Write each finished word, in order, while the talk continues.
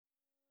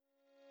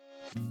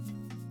Hello,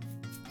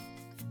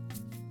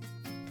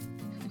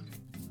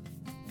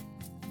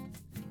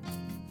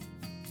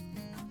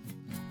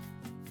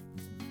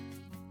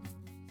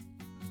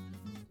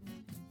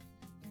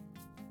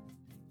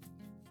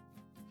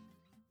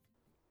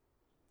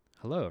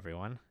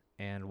 everyone,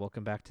 and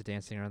welcome back to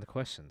Dancing Around the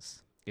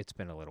Questions. It's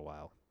been a little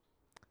while.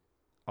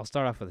 I'll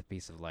start off with a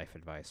piece of life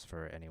advice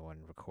for anyone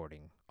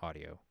recording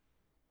audio.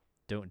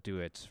 Don't do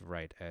it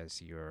right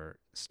as you're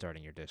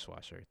starting your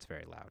dishwasher. It's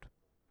very loud.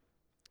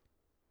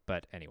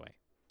 But anyway,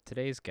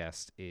 today's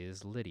guest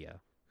is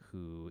Lydia,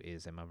 who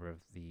is a member of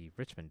the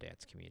Richmond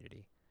dance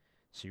community.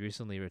 She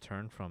recently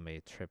returned from a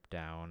trip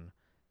down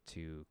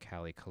to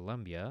Cali,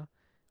 Colombia,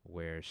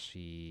 where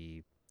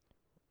she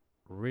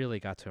really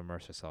got to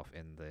immerse herself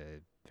in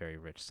the very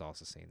rich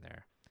salsa scene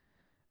there.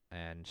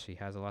 And she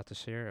has a lot to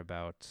share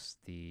about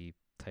the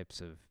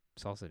types of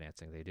salsa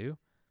dancing they do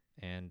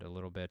and a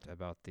little bit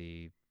about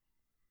the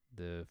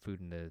food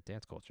and the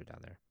dance culture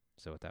down there.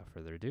 So without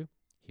further ado,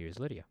 here's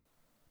Lydia.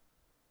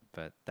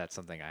 But that's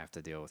something I have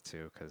to deal with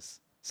too, because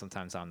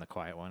sometimes I'm the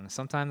quiet one.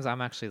 Sometimes I'm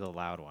actually the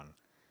loud one.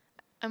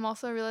 I'm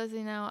also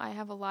realizing now I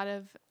have a lot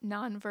of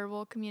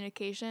nonverbal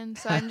communication.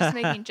 So I'm just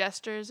making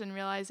gestures and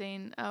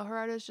realizing, oh,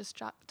 Gerardo's just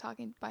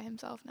talking by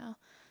himself now.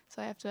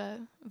 So I have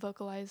to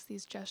vocalize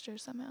these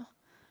gestures somehow.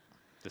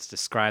 Just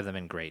describe them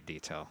in great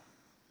detail.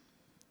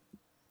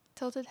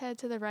 Tilted head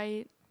to the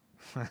right.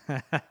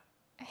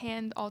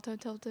 Hand also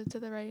tilted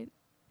to the right.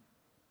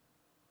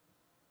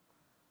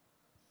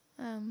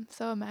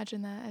 So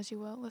imagine that as you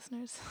will,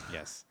 listeners.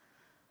 Yes.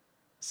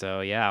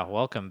 So yeah,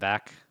 welcome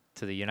back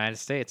to the United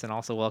States, and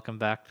also welcome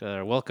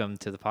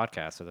to the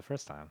podcast for the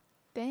first time.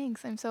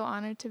 Thanks. I'm so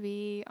honored to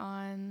be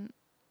on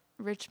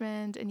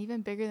Richmond, and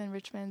even bigger than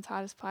Richmond's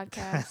hottest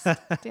podcast,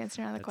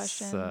 Dancing Around the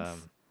Questions.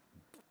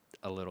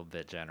 A little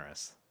bit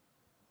generous.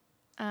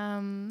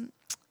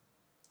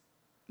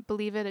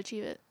 Believe it,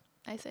 achieve it,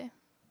 I say.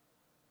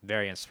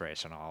 Very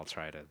inspirational. I'll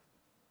try to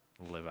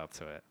live up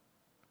to it.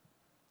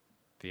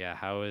 But yeah,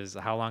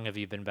 how long have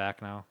you been back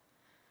now?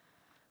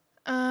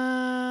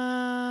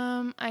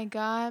 I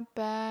got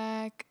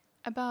back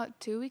about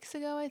 2 weeks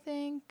ago, I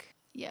think.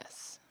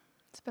 Yes,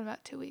 it's been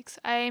about 2 weeks.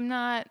 I'm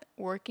not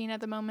working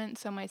at the moment,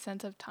 so my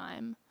sense of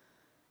time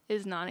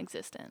is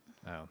non-existent.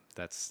 Oh,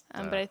 that's...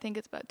 but I think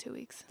it's about 2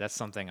 weeks. That's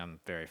something I'm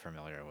very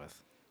familiar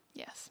with.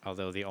 Yes.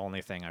 Although the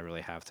only thing I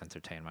really have to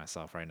entertain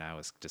myself right now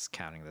is just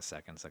counting the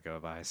seconds that go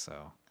by,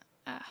 so...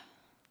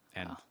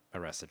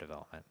 Arrested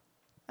Development.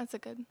 That's a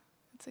good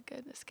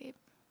escape.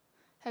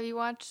 Are you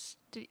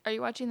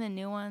watching the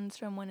new ones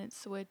from when it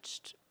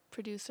switched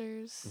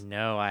producers?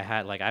 No, I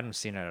hadn't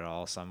seen it at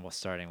all, so I'm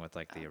starting with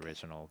the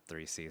original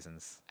 3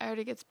 seasons. I heard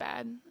it gets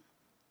bad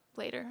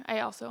later. I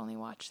also only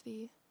watched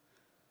the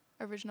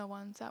original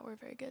ones that were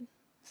very good.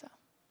 So.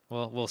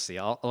 Well, we'll see.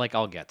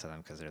 I'll get to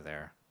them because they're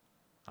there.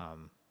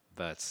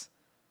 But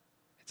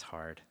it's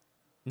hard.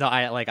 No,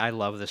 I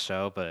love the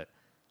show, but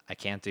I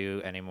can't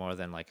do any more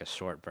than a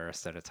short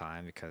burst at a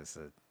time because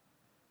the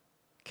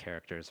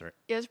characters are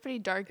it's pretty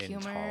dark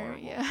intolerable. Humor.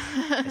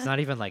 Yeah. It's not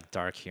even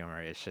dark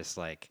humor. It's just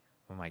oh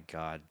my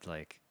God,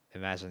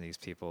 imagine these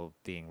people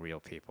being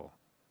real people.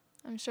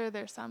 I'm sure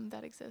there's some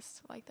that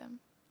exist like them.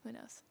 Who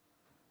knows?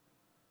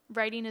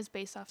 Writing is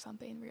based off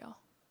something real.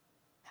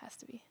 Has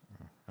to be.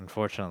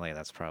 Unfortunately,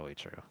 that's probably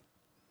true.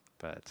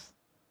 But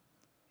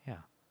yeah.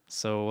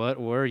 So what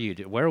were you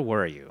where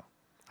were you?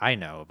 I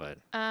know, but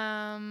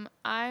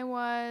I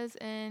was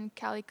in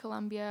Cali,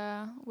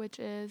 Colombia, which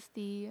is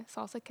the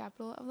salsa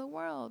capital of the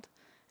world.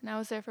 And I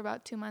was there for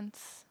about 2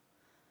 months.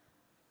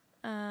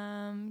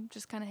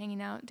 Just kind of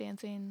hanging out,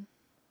 dancing,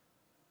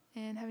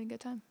 and having a good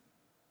time.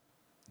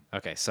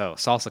 Okay, so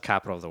salsa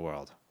capital of the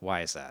world. Why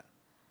is that?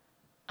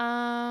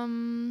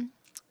 Honestly,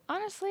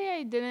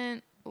 I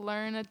didn't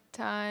learn a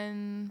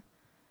ton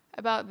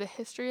about the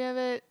history of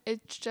it.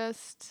 It's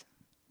just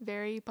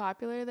very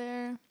popular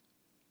there.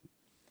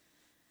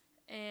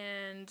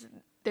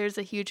 And there's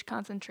a huge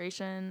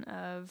concentration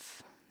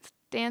of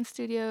dance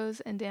studios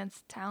and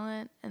dance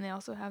talent, and they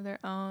also have their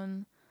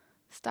own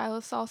style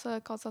of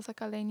salsa called salsa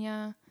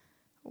caleña,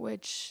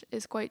 which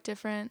is quite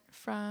different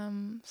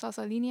from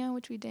salsa linea,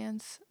 which we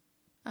dance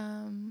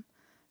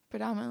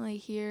predominantly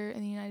here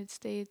in the United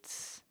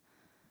States.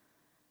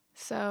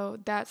 So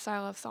that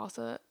style of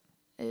salsa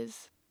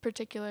is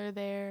particular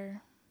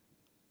there.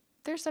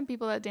 There's some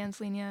people that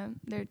dance linea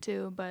there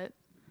too, but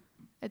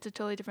it's a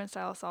totally different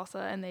style of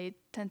salsa, and they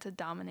tend to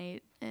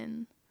dominate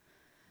in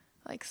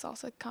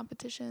salsa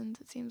competitions,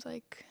 it seems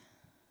like.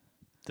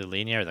 The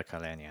linea or the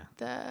caleña?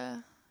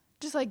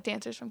 Just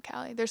dancers from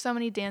Cali. There's so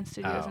many dance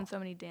studios and so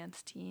many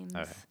dance teams.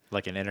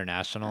 Okay. In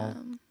international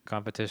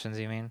competitions,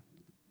 you mean?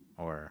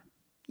 Or?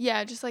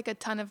 Yeah, just a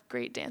ton of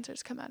great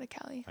dancers come out of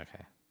Cali.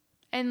 Okay.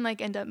 And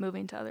end up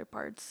moving to other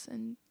parts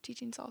and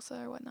teaching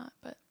salsa or whatnot,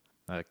 but.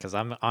 Because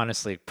I'm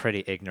honestly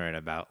pretty ignorant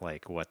about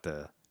what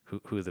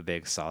who the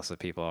big salsa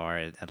people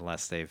are,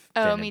 unless they've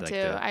been me in too.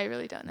 I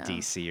really don't know.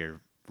 DC or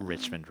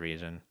Richmond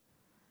region.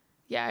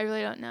 Yeah, I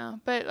really don't know.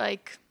 But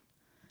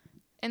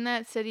In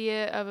that city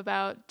of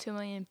about 2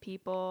 million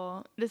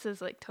people, this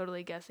is like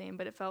totally guessing,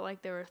 but it felt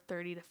like there were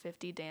 30 to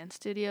 50 dance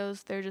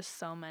studios. There are just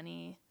so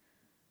many,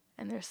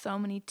 and there's so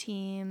many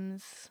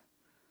teams.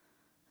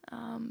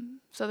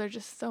 So there's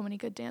just so many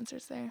good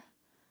dancers there.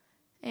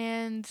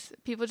 And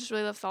people just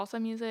really love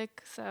salsa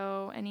music,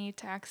 so any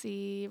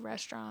taxi,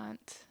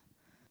 restaurant,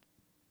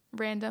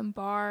 random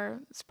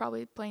bar is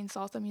probably playing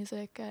salsa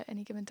music at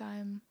any given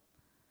time.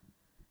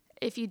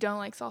 If you don't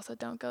like salsa,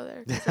 don't go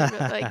there.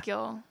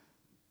 'Cause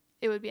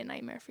it would be a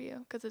nightmare for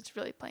you because it's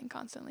really playing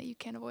constantly. You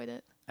can't avoid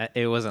it.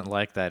 It wasn't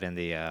like that in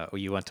the.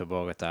 You went to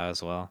Bogota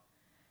as well.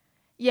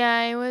 Yeah,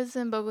 I was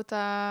in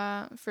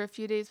Bogota for a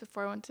few days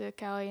before I went to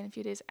Cali and a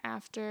few days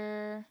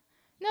after.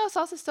 No,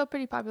 salsa's still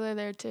pretty popular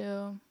there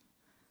too.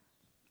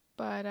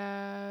 But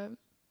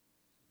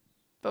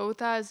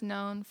Bogota is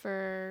known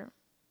for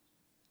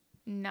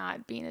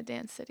not being a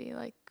dance city.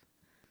 Like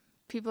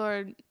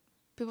people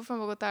from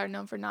Bogota are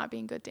known for not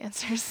being good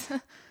dancers.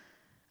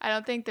 I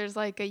don't think there's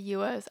like a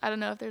US. I don't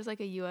know if there's like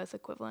a US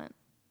equivalent.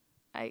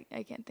 I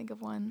can't think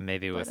of one.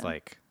 Maybe with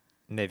like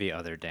maybe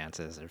other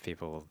dances or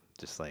people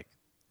just like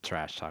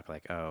trash talk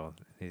like, oh,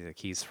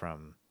 he's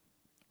from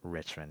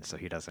Richmond, so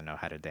he doesn't know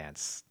how to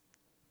dance.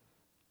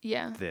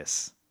 Yeah.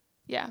 This.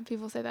 Yeah,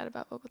 people say that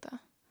about Bogota.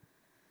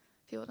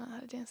 People don't know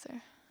how to dance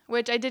there.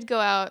 Which I did go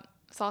out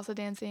salsa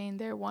dancing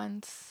there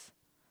once.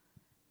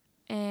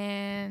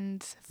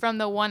 And from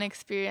the one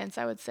experience,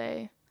 I would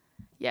say,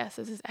 yes,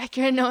 this is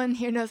accurate. No one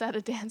here knows how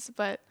to dance,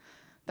 but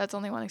that's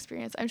only one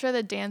experience. I'm sure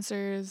the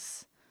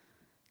dancers,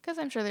 because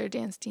I'm sure there are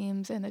dance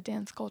teams and a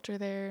dance culture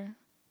there.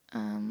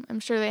 I'm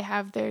sure they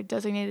have their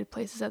designated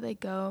places that they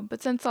go.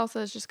 But since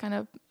salsa is just kind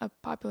of a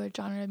popular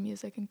genre of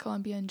music in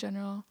Colombia in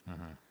general,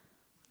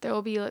 there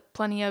will be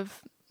plenty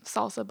of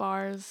salsa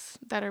bars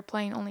that are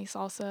playing only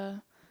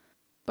salsa.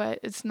 But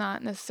it's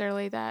not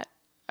necessarily that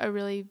a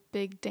really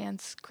big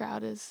dance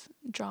crowd is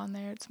drawn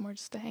there. It's more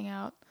just to hang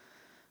out.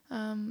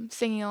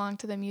 Singing along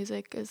to the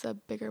music is a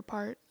bigger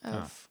part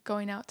of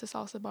going out to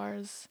salsa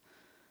bars.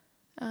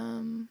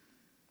 And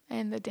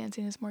the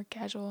dancing is more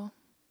casual.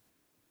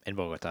 In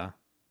Bogota?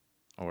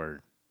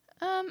 Or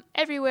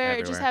everywhere.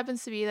 It just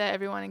happens to be that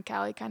everyone in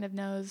Cali kind of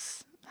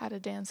knows how to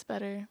dance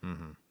better.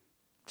 Mm-hmm.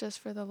 Just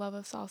for the love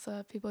of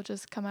salsa. People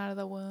just come out of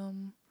the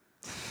womb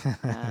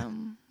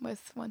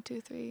with 1,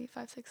 2, 3,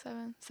 5, 6,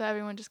 7. So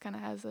everyone just kind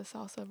of has the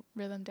salsa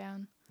rhythm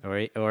down.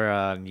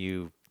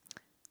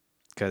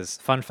 Because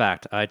fun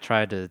fact, I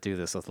tried to do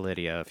this with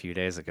Lydia a few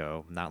days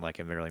ago. Not like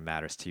it really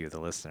matters to you, the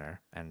listener,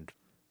 and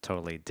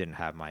totally didn't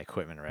have my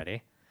equipment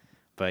ready.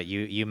 But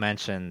you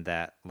mentioned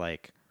that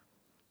like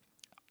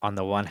on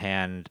the one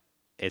hand,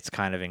 it's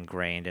kind of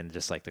ingrained in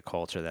just like the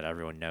culture that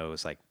everyone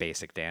knows like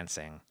basic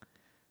dancing,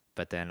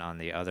 but then on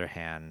the other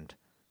hand,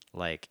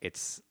 like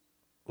it's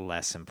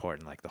less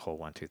important, like the whole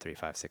 1, 2, 3,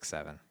 5, 6,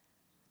 7.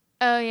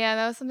 Oh yeah,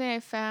 that was something I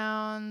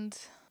found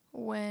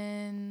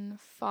when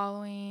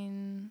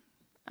following.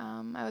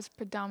 I was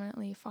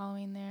predominantly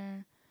following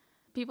there.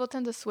 People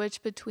tend to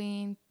switch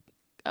between.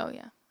 Oh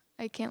yeah,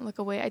 I can't look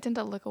away. I tend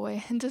to look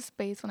away into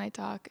space when I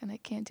talk, and I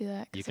can't do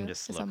that. You can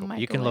just look.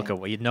 You can look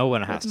away. No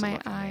one has to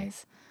look at me.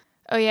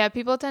 Oh yeah,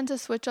 people tend to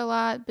switch a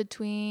lot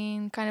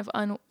between kind of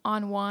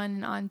on one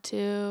and on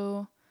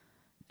two,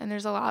 and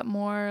there's a lot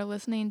more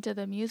listening to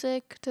the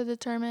music to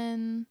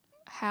determine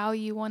how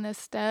you want to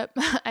step.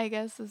 I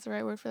guess is the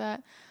right word for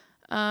that.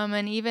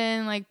 And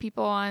even like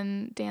people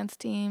on dance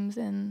teams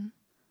and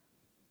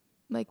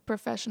like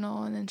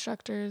professional and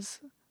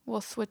instructors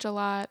will switch a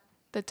lot,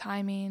 the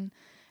timing.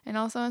 And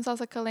also in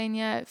Salsa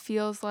Caleña, it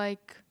feels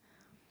like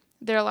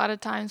there are a lot of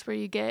times where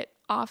you get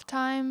off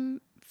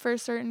time for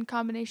certain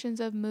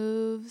combinations of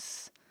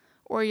moves,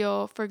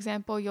 or for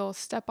example, you'll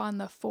step on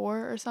the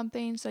 4 or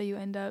something, so you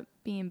end up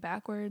being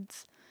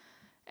backwards.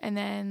 And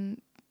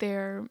then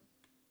there are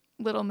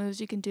little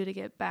moves you can do to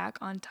get back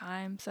on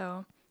time.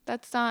 So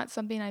that's not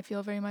something I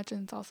feel very much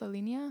in Salsa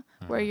Linea,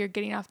 where you're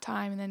getting off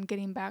time and then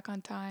getting back on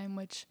time,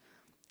 which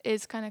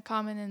is kind of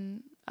common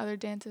in other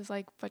dances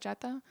like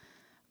bachata,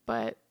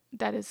 but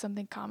that is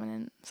something common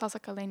in Salsa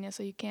Caleña,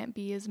 so you can't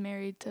be as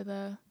married to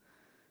the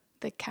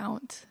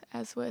count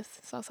as with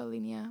Salsa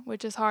Linea,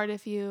 which is hard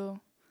if you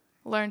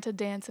learn to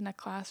dance in a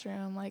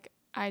classroom like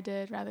I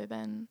did rather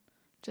than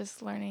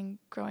just learning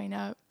growing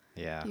up.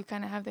 Yeah. You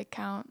kind of have the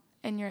count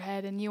in your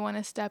head, and you want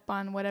to step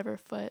on whatever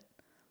foot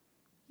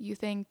you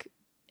think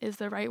is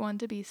the right one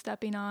to be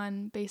stepping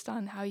on based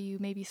on how you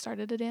maybe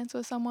started a dance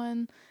with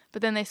someone,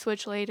 but then they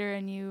switch later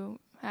and you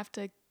have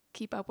to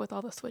keep up with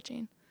all the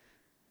switching.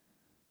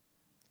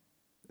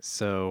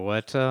 So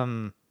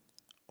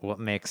what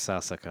makes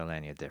Salsa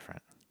Caleña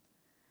different?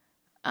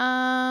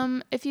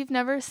 If you've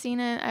never seen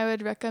it, I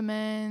would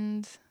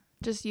recommend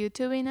just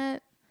YouTubing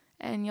it,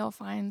 and you'll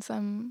find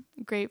some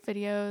great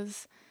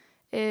videos.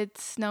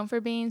 It's known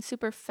for being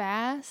super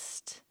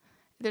fast.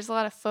 There's a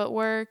lot of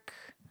footwork.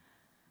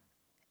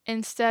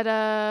 Instead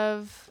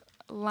of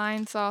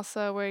line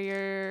salsa where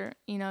you're,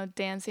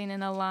 dancing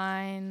in a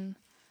line,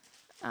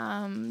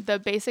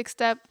 the basic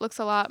step looks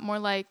a lot more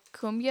like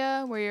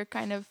cumbia, where you're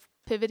kind of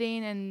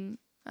pivoting and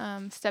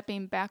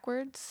stepping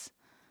backwards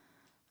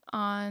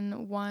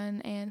on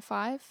 1 and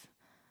 5.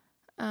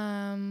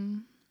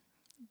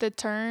 The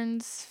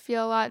turns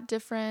feel a lot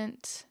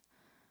different.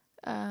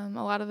 A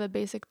lot of the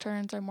basic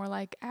turns are more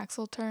like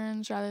axle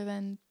turns rather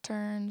than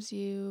turns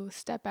you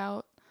step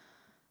out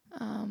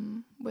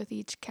with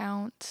each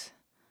count.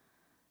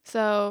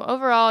 So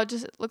overall, it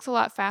just looks a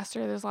lot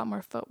faster. There's a lot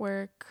more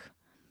footwork.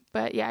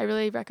 But yeah, I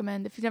really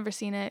recommend if you've never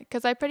seen it,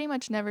 because I pretty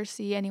much never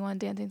see anyone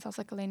dancing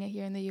salsa caleña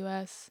here in the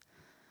U.S.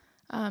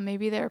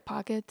 Maybe there are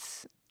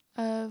pockets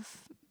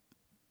of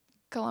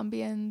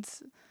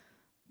Colombians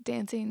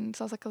dancing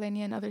salsa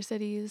caleña in other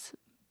cities,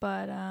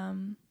 but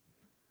and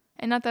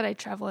not that I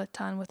travel a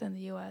ton within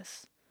the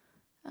U.S.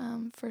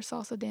 For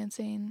salsa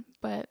dancing,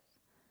 but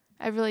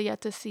I've really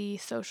yet to see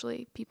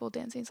socially people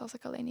dancing salsa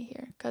caleña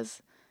here,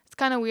 because it's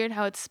kind of weird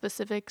how it's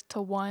specific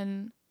to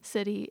one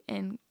city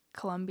in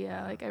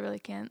Colombia. Like I really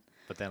can't.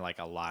 But then like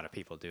a lot of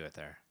people do it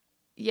there.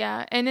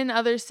 Yeah, and in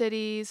other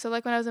cities, so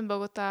like when I was in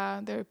Bogota,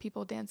 there were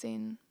people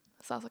dancing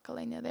salsa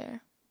caleña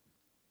there,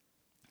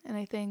 and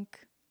I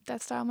think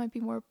that style might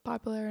be more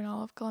popular in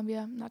all of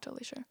Colombia. I'm not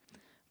totally sure.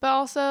 But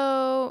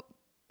also,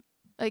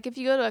 like if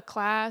you go to a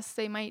class,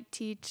 they might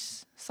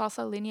teach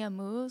salsa linea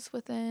moves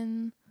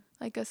within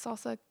like a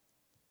salsa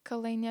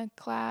caleña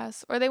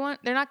class, or they're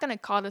not going to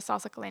call it a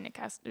salsa caleña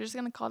class. They're just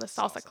going to call it a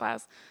salsa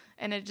class,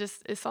 and it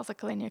just is salsa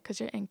caleña because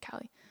you're in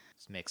Cali.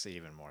 This makes it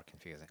even more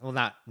confusing. Well,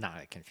 not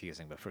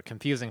confusing, but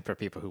confusing for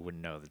people who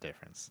wouldn't know the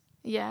difference.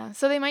 Yeah,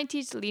 so they might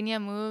teach linea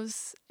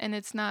moves, and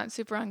it's not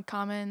super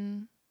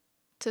uncommon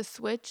to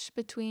switch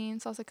between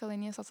salsa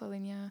caleña, salsa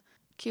linea.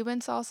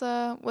 Cuban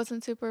salsa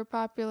wasn't super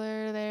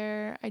popular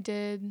there. I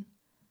did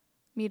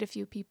meet a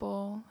few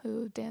people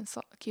who dance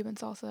Cuban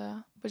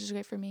salsa, which is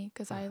great for me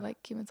because I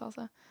like Cuban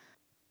salsa.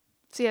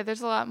 So yeah,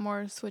 there's a lot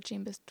more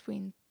switching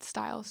between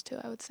styles too,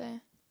 I would say.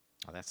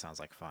 Oh, that sounds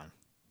like fun.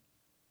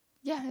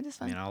 Yeah, it is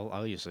fun. I mean,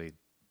 I'll usually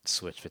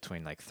switch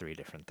between like 3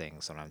 different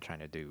things when I'm trying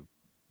to do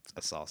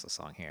a salsa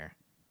song here.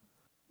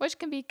 Which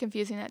can be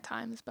confusing at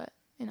times, but,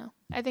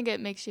 I think it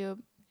makes you...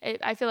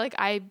 I feel like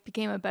I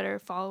became a better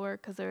follower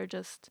because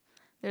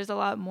there's a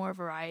lot more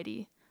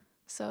variety.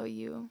 So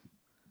you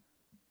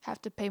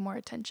have to pay more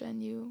attention.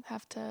 You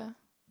have to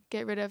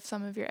get rid of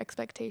some of your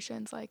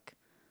expectations. Like,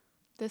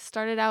 this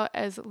started out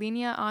as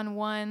linea on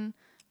 1,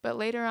 but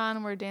later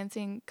on we're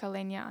dancing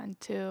caleña on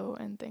 2,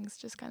 and things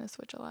just kind of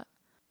switch a lot.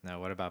 Now,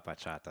 what about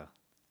bachata?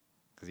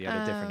 Because you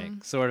had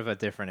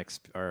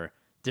a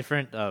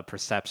different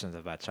perceptions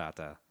of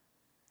bachata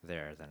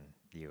there than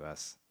the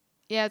U.S.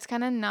 Yeah, it's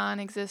kind of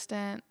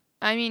non-existent.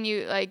 I mean,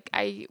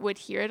 I would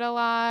hear it a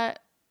lot,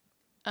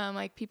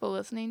 like people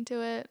listening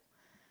to it,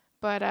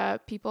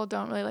 but people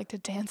don't really like to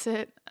dance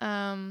it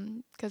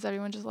because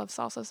everyone just loves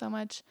salsa so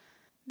much.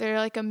 There are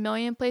like a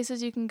million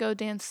places you can go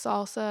dance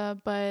salsa,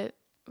 but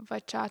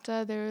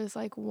bachata, there is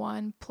like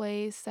one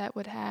place that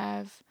would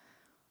have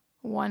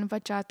one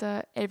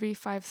bachata every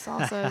 5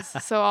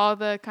 salsas. So all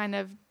the kind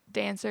of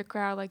dancer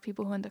crowd, like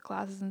people who went to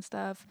classes and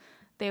stuff,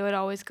 they would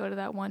always go to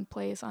that one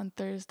place on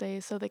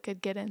Thursdays so they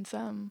could get in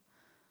some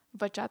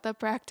bachata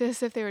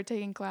practice if they were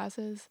taking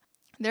classes.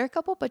 There are a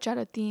couple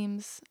bachata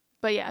themes,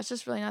 but yeah, it's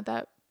just really not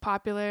that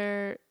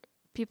popular.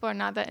 People are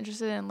not that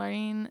interested in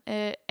learning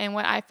it. And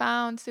what I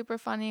found super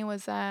funny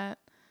was that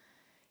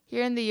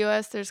here in the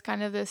U.S., there's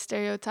kind of this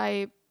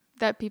stereotype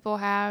that people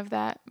have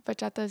that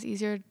bachata is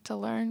easier to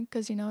learn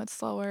because, it's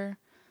slower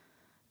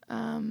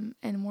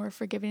and more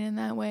forgiving in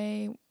that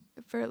way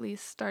for at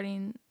least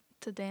starting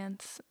to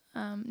dance.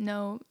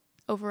 No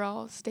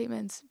overall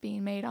statements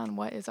being made on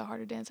what is a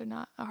harder dance or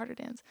not a harder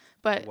dance.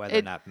 But whether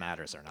or not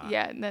matters or not.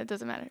 Yeah, that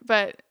doesn't matter.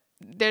 But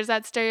there's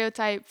that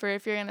stereotype for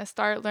if you're going to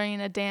start learning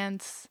a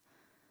dance,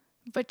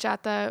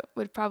 bachata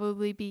would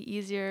probably be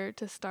easier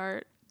to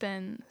start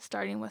than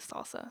starting with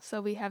salsa.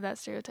 So we have that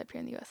stereotype here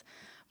in the U.S.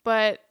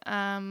 But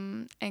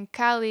in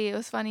Cali, it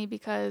was funny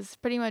because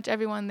pretty much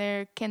everyone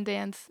there can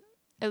dance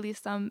at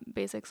least some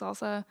basic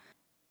salsa.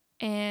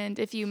 And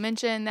if you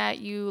mention that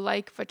you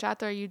like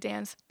bachata or you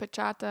dance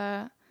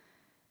bachata,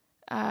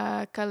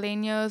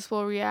 caleños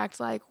will react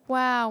like,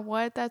 wow,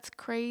 what? That's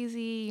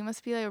crazy. You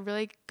must be like a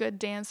really good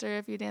dancer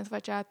if you dance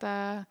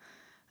bachata.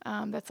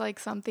 That's like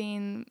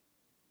something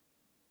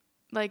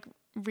like,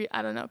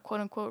 I don't know,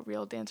 quote unquote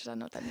real dancers. I don't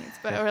know what that means,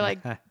 but or like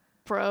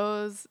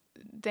pros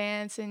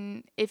dance.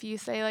 And if you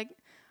say like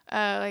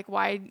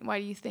why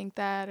do you think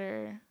that,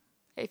 or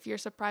if you're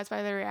surprised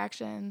by their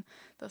reaction,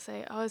 they'll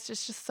say, oh, it's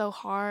just so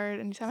hard.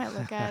 Anytime I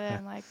look at it,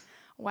 I'm like,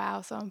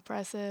 wow, so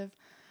impressive.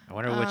 I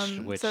wonder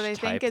which so they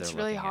think it's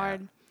really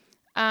hard.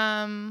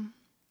 I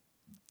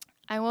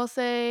will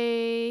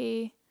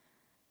say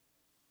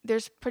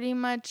there's pretty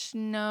much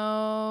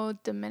no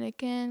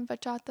Dominican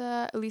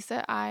bachata, at least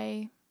that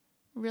I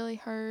really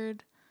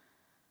heard.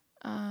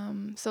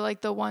 So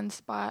like the one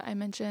spot I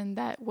mentioned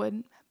that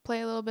would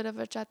play a little bit of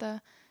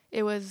bachata,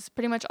 it was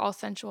pretty much all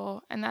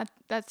sensual, and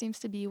that seems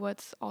to be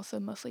what's also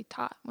mostly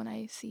taught when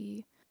I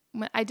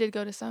did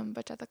go to some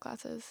bachata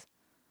classes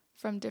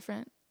from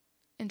different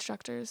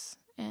instructors,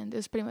 and it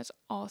was pretty much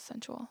all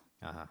sensual.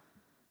 Uh-huh.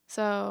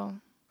 So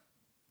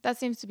that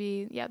seems to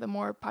be, the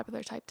more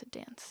popular type to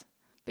dance.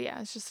 But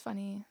yeah, it's just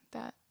funny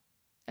that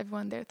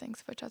everyone there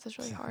thinks bachata is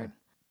really hard.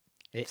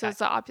 So it's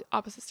the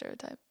opposite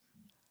stereotype.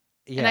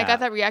 Yeah. And I got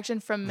that reaction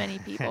from many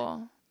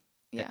people.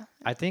 Yeah.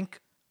 I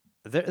think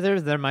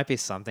there might be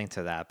something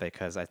to that,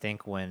 because I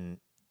think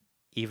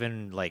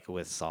even like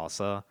with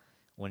salsa,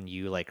 when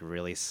you like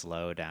really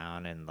slow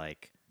down and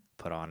like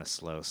put on a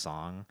slow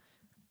song,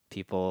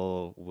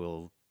 people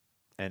will,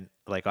 and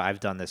like I've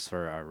done this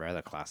for our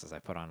regular classes, I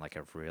put on like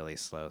a really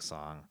slow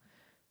song.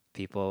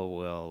 People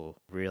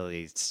will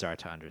really start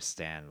to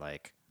understand,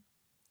 like,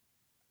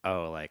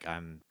 oh, like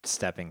I'm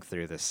stepping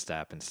through this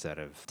step instead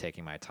of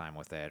taking my time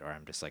with it, or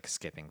I'm just like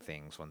skipping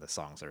things when the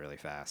songs are really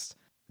fast.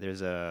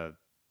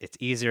 It's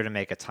easier to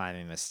make a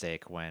timing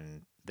mistake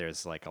when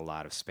there's like a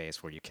lot of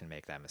space where you can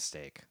make that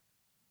mistake.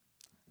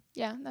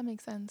 Yeah, that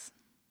makes sense.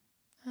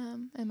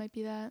 It might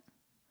be that.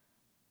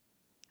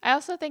 I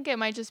also think it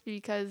might just be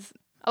because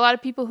a lot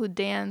of people who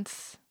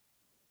dance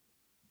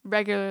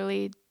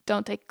regularly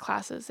don't take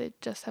classes. They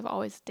just have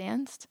always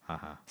danced.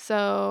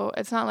 So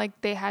it's not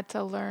like they had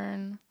to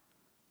learn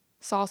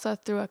salsa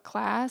through a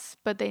class,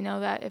 but they know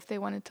that if they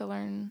wanted to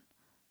learn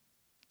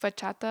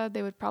bachata,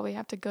 they would probably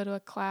have to go to a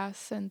class,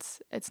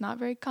 since it's not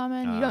very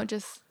common. You don't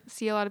just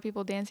see a lot of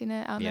people dancing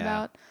it out and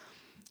about.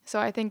 So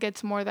I think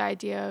it's more the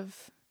idea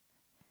of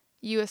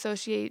you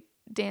associate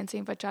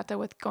dancing bachata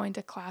with going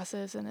to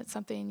classes, and it's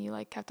something you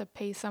like have to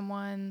pay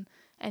someone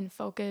and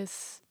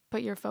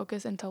put your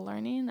focus into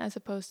learning, as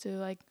opposed to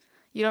like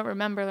you don't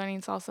remember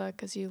learning salsa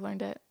because you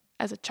learned it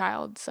as a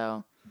child.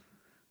 So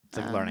it's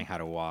like learning how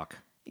to walk.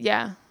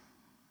 Yeah,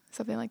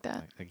 something like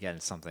that. Again,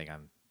 something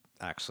I'm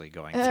actually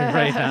going through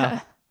right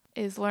now.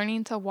 Is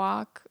learning to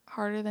walk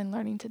harder than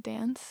learning to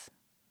dance?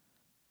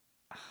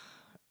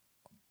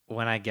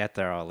 When I get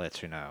there, I'll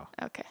let you know.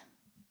 Okay.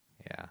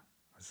 Yeah.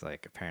 It's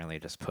like apparently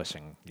just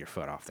pushing your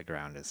foot off the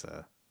ground is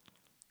a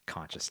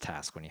conscious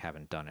task when you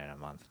haven't done it in a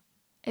month.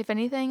 If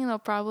anything, it'll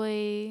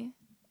probably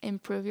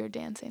improve your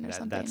dancing or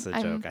something. That's the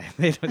joke I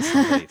made with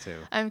somebody too.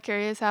 I'm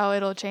curious how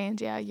it'll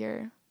change,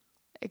 your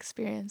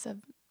experience of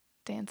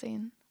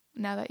dancing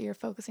now that you're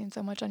focusing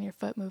so much on your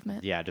foot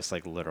movement. Yeah, just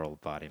like literal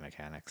body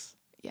mechanics.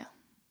 Yeah.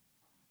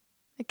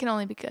 It can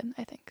only be good,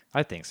 I think.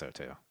 I think so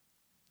too.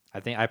 I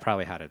think I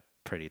probably had a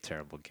pretty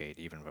terrible gait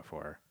even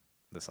before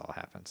this all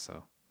happened,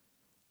 so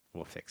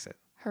we'll fix it.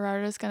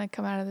 Gerardo's going to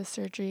come out of the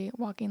surgery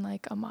walking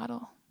like a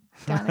model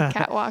down a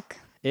catwalk.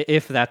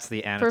 If that's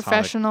the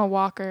professional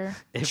walker,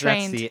 if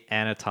trained. That's the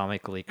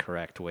anatomically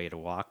correct way to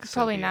walk.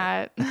 Probably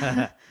not.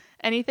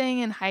 Anything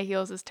in high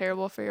heels is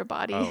terrible for your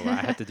body. Oh, I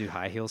have to do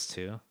high heels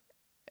too?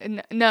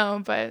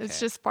 No, but it's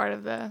just part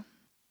of the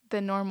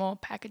normal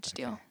package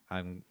deal.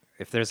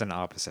 If there's an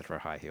opposite for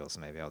high heels,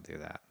 maybe I'll do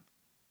that.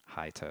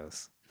 High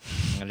toes.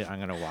 I'm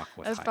gonna walk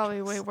with. That's high probably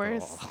toes. way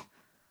worse. Oh,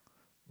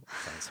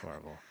 sounds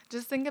horrible.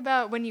 Just think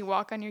about when you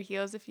walk on your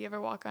heels. If you ever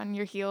walk on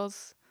your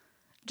heels,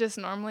 just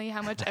normally,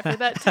 how much effort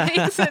that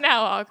takes and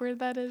how awkward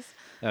that is.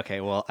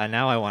 Okay, well,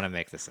 now I want to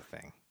make this a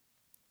thing.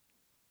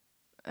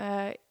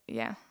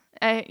 Yeah.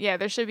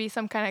 There should be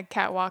some kind of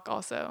catwalk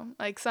also.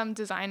 Like some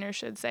designer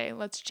should say,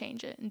 let's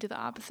change it and do the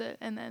opposite.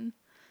 And then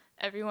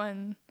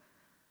everyone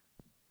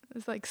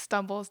is like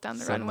stumbles down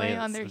the runway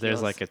on their heels.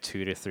 There's like a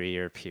 2 to 3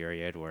 year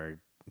period where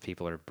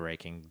people are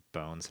breaking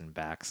bones and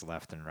backs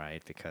left and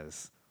right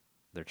because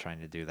they're trying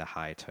to do the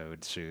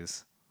high-toed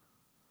shoes.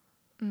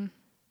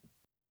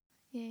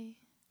 Yay.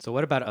 So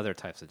what about other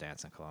types of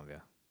dance in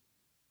Colombia?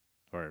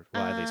 Or,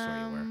 well, at least where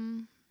you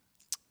were.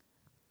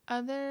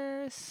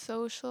 Other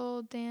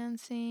social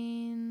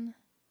dancing,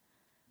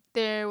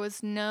 there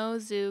was no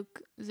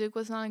zouk. Zouk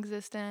was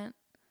non-existent.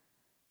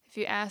 If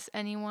you ask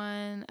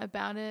anyone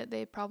about it,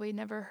 they probably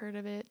never heard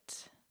of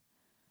it.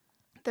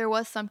 There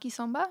was some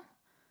kizomba.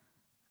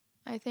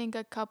 I think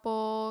a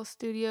couple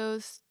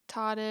studios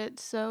taught it,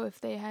 so if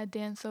they had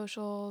dance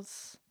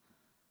socials,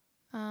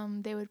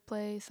 they would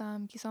play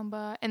some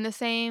kizomba in the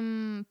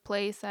same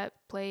place that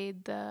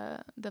played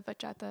the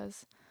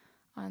bachatas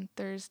on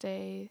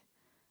Thursday.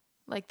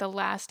 Like the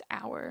last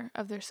hour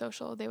of their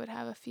social, they would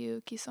have a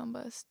few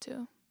kizombas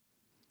too.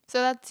 So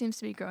that seems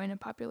to be growing in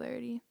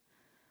popularity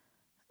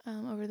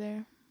over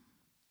there.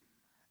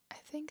 I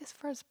think as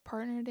far as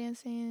partner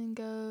dancing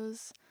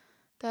goes,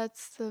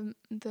 that's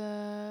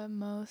the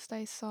most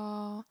I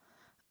saw.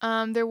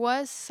 There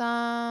was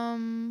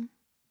some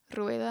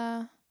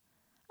rueda.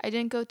 I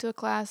didn't go to a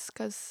class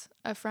because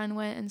a friend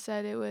went and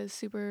said it was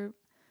super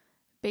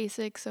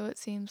basic, so it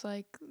seems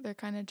like they're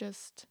kind of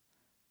just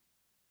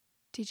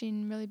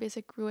teaching really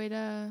basic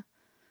rueda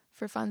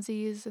for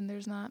funsies, and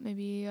there's not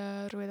maybe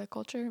a rueda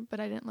culture, but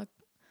I didn't look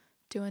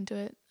too into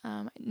it.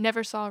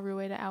 Never saw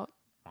rueda out.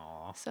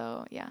 Aww.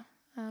 So yeah,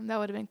 that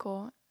would have been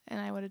cool, and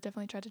I would have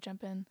definitely tried to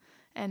jump in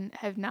and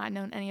have not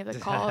known any of the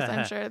calls.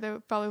 I'm sure there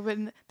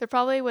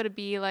probably would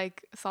be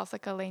like salsa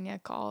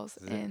caleña calls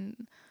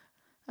in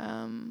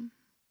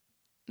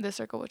the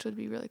circle, which would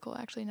be really cool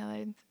actually, now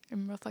that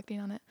I'm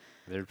reflecting on it.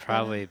 There'd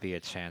probably be a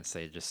chance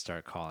they just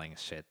start calling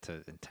shit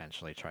to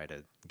intentionally try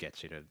to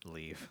get you to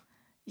leave.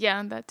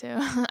 Yeah, that too,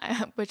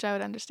 which I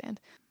would understand.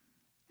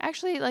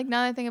 Actually, like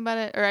now that I think about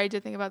it, or I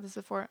did think about this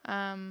before,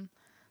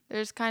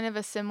 there's kind of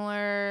a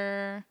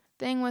similar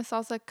thing with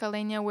salsa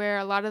caleña where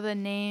a lot of the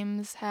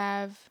names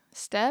have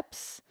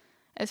steps,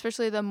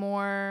 especially the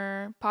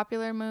more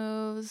popular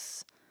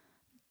moves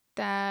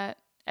that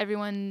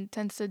everyone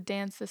tends to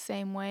dance the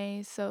same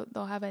way. So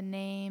they'll have a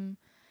name.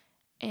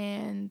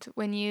 And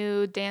when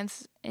you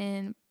dance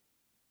in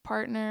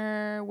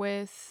partner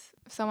with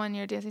someone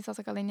you're dancing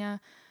salsa caleña,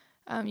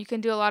 you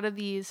can do a lot of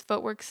these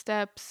footwork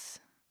steps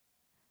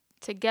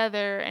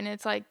together, and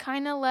it's like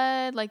kind of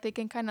led, like they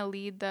can kind of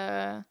lead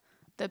the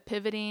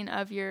pivoting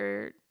of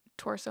your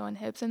torso and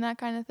hips and that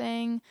kind of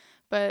thing.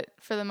 But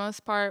for the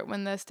most part,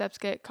 when the steps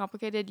get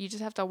complicated, you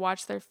just have to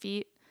watch their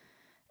feet,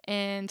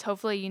 and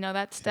hopefully you know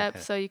that step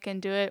so you can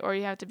do it, or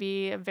you have to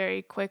be a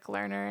very quick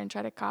learner and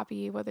try to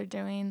copy what they're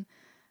doing.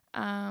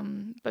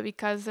 But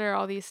because there are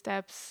all these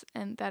steps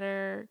and that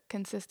are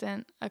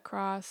consistent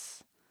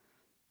across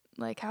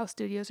like how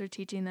studios are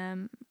teaching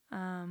them,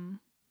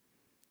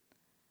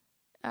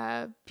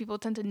 people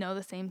tend to know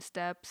the same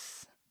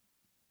steps.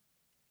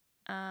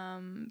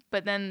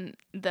 But then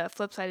the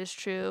flip side is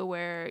true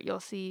where you'll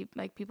see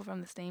like people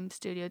from the same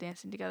studio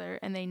dancing together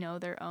and they know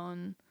their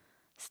own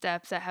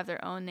steps that have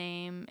their own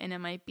name, and it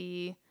might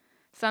be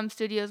some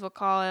studios will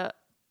call it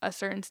a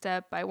certain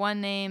step by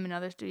one name and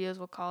other studios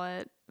will call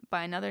it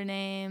by another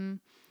name.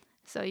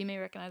 So you may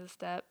recognize a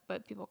step,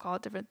 but people call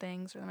it different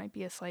things, or there might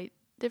be a slight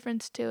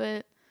difference to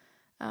it.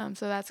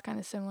 So that's kind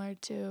of similar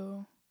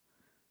to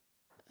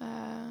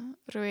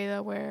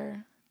Rueda,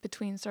 where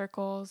between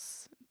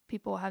circles,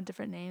 people have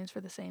different names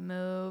for the same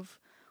move,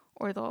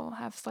 or they'll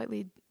have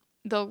the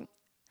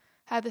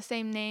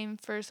same name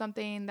for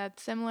something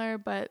that's similar,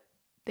 but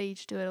they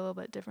each do it a little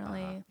bit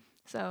differently.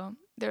 So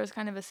there was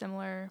kind of a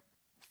similar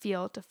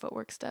feel to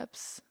footwork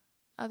steps.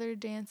 Other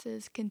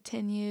dances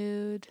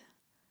continued.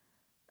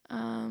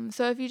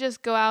 So if you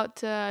just go out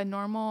to a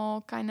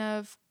normal kind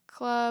of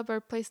club or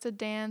place to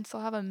dance,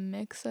 they'll have a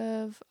mix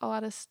of a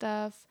lot of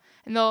stuff.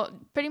 And they'll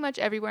pretty much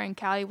everywhere in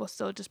Cali will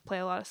still just play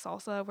a lot of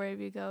salsa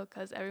wherever you go,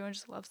 because everyone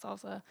just loves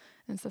salsa,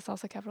 and it's the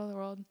salsa capital of the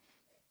world.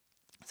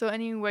 So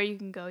anywhere you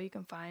can go, you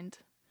can find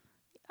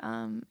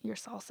your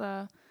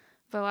salsa.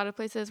 But a lot of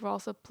places will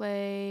also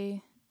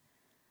play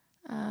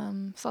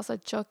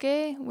salsa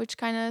choque, which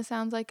kind of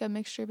sounds like a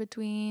mixture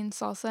between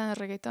salsa and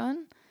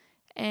reggaeton.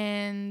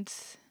 And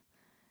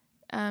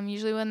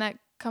usually when that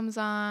comes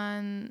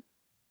on,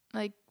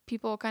 like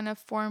people kind of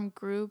form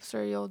groups,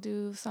 or you'll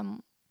do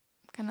some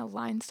kind of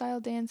line style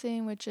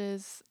dancing, which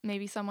is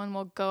maybe someone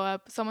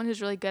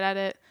who's really good at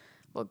it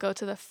will go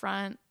to the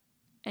front,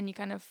 and you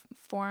kind of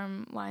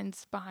form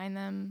lines behind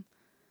them.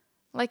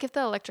 Like if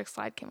the electric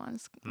slide came on,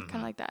 it's kind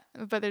of like that,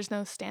 but there's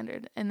no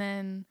standard. And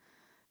then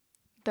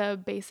the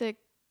basic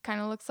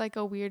kind of looks like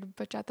a weird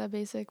bachata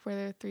basic where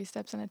there are 3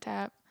 steps and a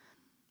tap,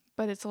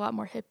 but it's a lot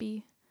more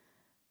hippie,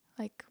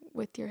 like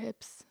with your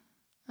hips.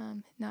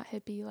 Not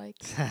hippie like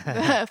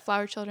the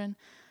Flower Children.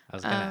 I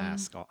was gonna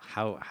ask,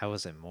 how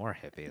is it more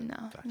hippie than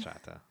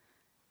bachata?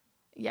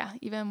 Yeah,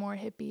 even more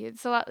hippie.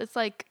 It's a lot. It's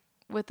like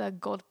with a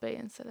golpe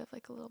instead of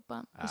like a little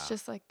bump. It's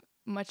just like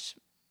much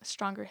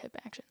stronger hip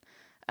action.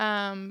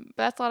 But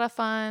that's a lot of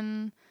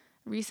fun.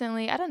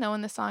 Recently, I don't know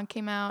when the song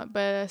came out,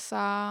 but a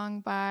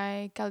song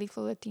by Califo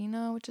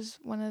Latino, which is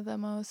one of the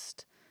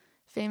most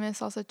famous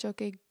salsa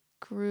choque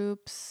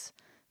groups,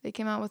 they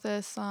came out with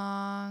a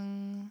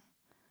song.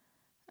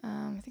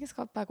 I think it's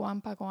called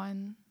Paguan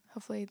Paguan.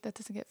 Hopefully that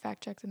doesn't get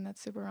fact checked and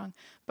that's super wrong.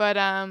 But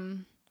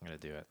I'm gonna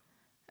do it.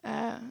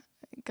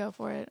 Go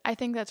for it. I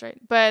think that's right.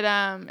 But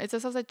it's a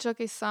salsa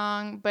choque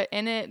song, but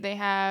in it they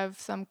have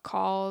some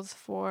calls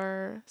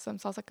for some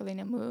salsa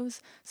caleña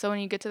moves. So when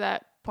you get to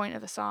that point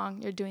of the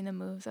song, you're doing the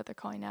moves that they're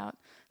calling out.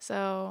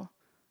 So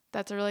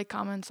that's a really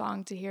common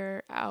song to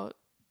hear out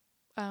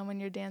when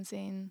you're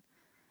dancing.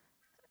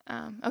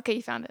 Okay,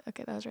 you found it.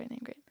 Okay, that was right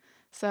name. Great.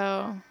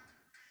 So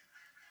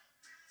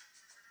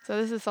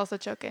this is salsa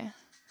choque.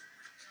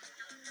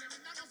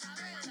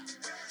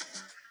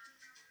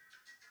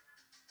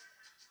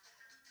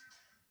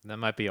 That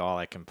might be all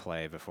I can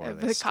play before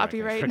the this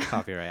copyright. For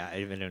copyright,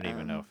 I don't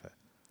even know if it.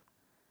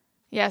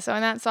 Yeah, so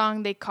in that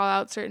song they call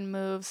out certain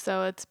moves,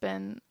 so it's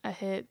been a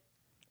hit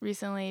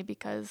recently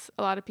because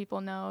a lot of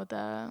people know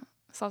the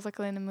salsa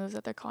caleña moves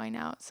that they're calling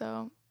out.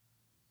 So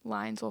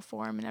lines will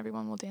form and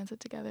everyone will dance it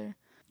together.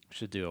 We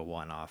should do a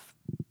one-off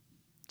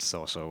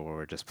salsa where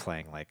we're just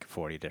playing like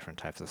 40 different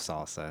types of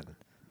salsa. And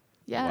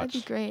that'd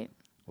be great.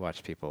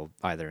 Watch people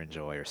either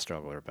enjoy or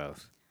struggle or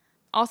both.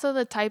 Also,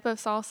 the type of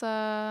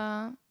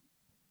salsa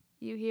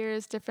you hear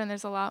is different.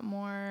 There's a lot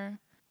more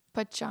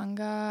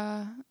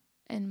pachanga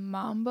and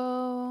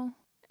mambo.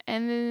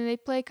 And then they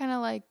play kind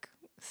of like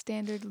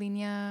standard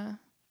linea,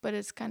 but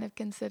it's kind of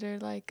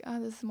considered like, oh,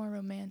 this is more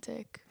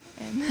romantic.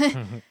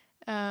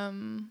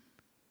 And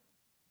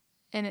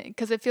and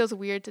because it feels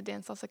weird to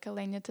dance salsa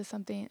caleña to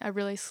something, a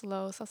really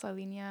slow salsa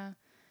linea.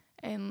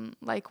 And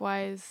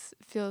likewise,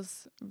 it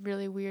feels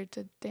really weird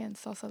to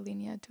dance salsa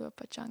linea to a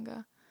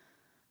pachanga.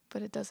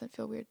 But it doesn't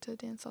feel weird to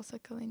dance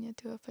salsa caleña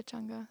to a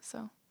pachanga.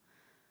 So,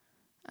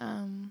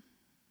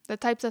 the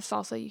types of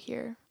salsa you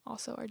hear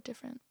also are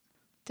different.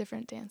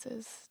 Different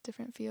dances,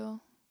 different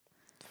feel.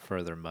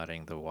 Further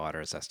mudding the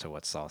waters as to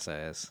what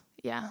salsa is.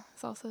 Yeah,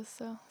 salsas.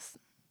 So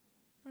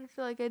I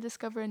feel like I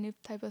discover a new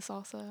type of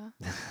salsa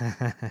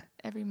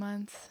every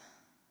month.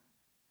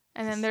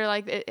 And then they're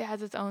like, it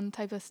has its own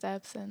type of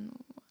steps and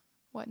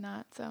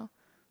whatnot. So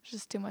it's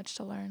just too much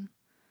to learn.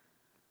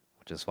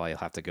 Which is why you'll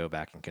have to go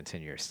back and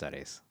continue your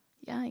studies.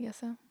 Yeah, I guess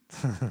so.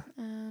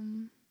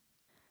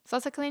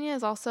 Salsa caleña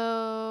is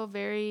also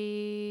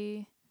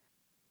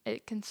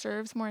it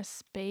conserves more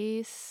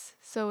space,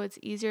 so it's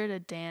easier to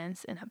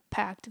dance in a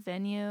packed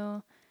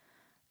venue.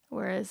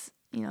 Whereas,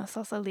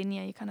 salsa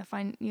linea, you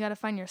gotta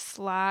find your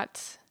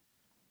slot,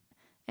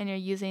 and you're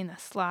using the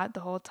slot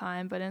the whole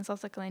time. But in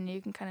salsa caleña,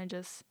 you can kind of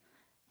just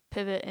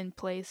pivot in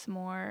place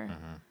more,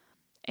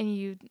 and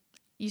you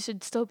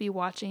should still be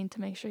watching to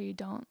make sure you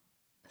don't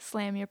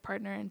slam your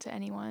partner into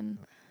anyone.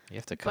 You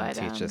have to come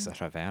teach us at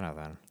Havana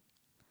then.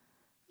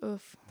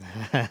 Oof.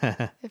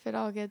 If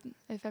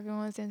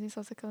everyone was dancing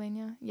salsa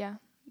caleña, yeah.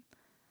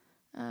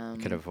 You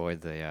could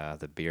avoid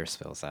the beer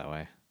spills that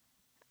way.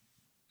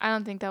 I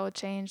don't think that would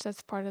change.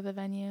 That's part of the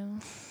venue.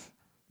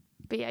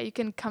 But yeah, you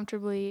can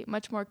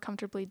much more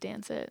comfortably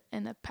dance it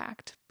in a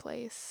packed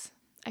place.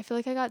 I feel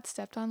like I got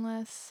stepped on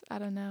less. I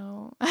don't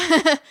know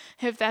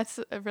if that's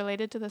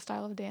related to the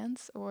style of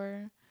dance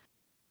or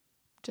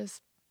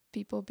just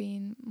people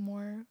being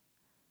more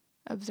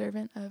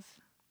observant of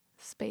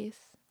space.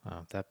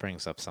 Oh, that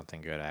brings up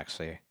something good,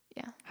 actually.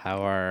 Yeah.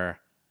 How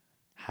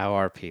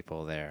are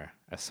people there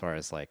as far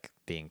as like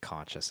being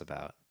conscious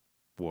about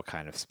what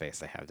kind of space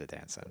they have to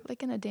dance in?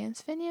 Like in a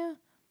dance venue?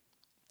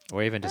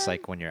 Or even just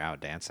like when you're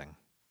out dancing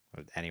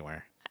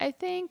anywhere. I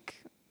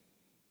think,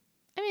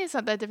 it's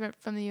not that different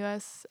from the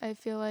U.S. I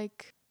feel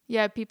like,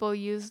 yeah, people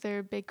use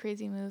their big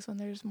crazy moves when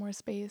there's more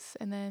space.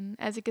 And then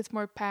as it gets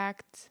more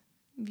packed,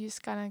 you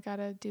just kind of got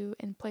to do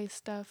in-place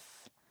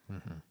stuff.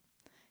 Mm-hmm.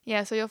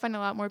 Yeah, so you'll find a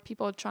lot more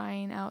people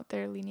trying out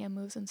their linea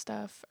moves and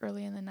stuff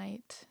early in the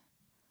night.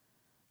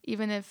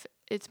 Even if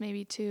it's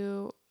maybe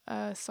to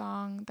a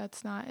song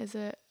that's not as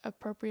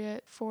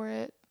appropriate for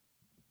it.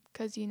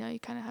 Because, you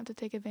kind of have to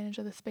take advantage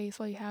of the space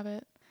while you have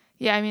it.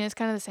 Yeah, it's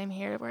kind of the same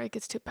here where it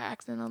gets too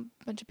packed and a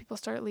bunch of people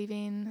start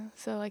leaving.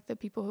 So, like, the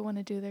people who want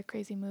to do their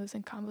crazy moves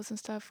and combos and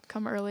stuff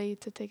come early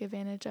to take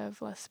advantage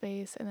of less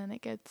space. And then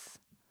it gets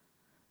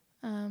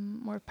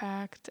more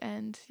packed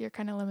and you're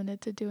kind of limited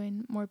to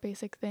doing more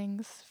basic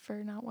things for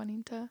not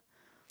wanting to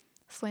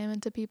slam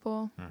into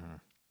people. Mm-hmm.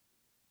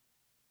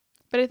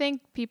 But I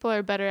think people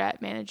are better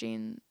at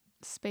managing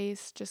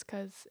space just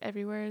because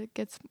everywhere it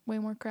gets way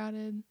more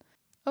crowded.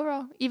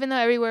 Overall, even though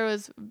everywhere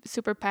was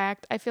super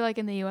packed, I feel like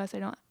in the U.S. I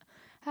don't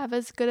have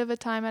as good of a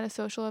time at a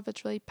social if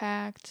it's really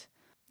packed.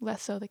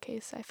 Less so the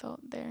case I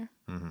felt there.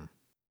 Mm-hmm.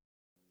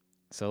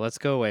 So let's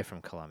go away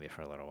from Colombia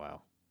for a little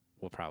while.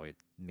 We'll probably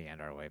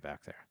meander our way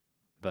back there.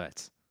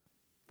 But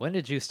when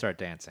did you start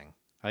dancing?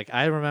 Like,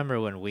 I remember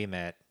when we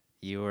met,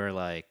 you were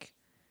like,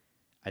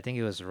 I think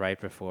it was right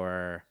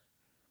before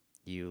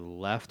you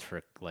left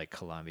for like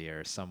Colombia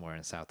or somewhere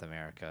in South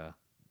America.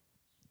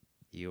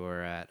 You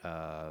were at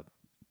a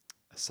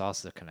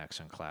salsa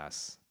connection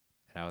class,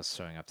 and I was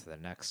showing up to the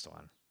next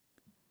one.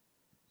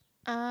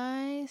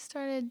 I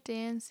started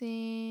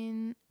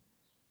dancing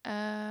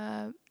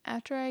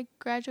after I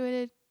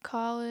graduated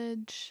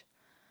college.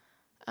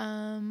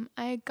 I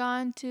had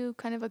gone to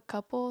kind of a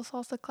couple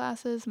salsa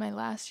classes my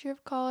last year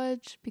of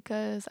college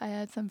because I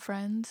had some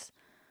friends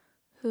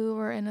who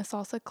were in a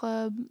salsa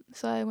club,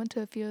 so I went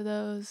to a few of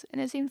those,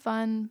 and it seemed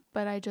fun,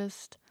 but I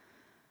just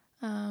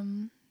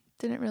didn't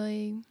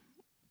really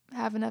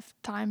have enough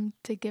time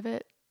to give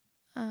it.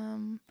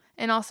 And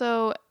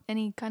also,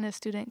 any kind of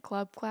student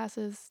club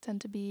classes tend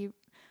to be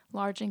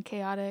large and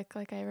chaotic.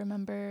 Like, I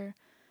remember,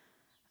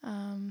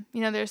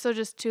 there's still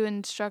just two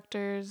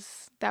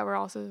instructors that were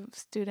also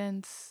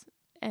students,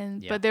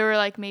 but there were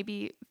like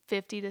maybe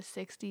 50 to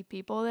 60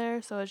 people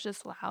there, so it's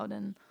just loud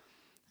and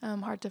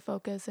hard to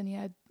focus,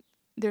 and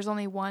there's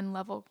only one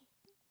level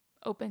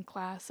open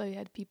class, so you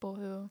had people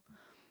who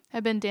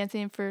had been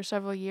dancing for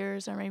several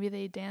years, or maybe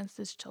they danced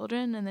as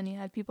children, and then you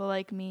had people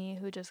like me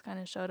who just kind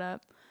of showed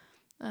up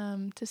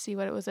to see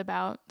what it was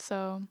about.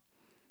 So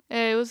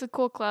it was a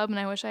cool club, and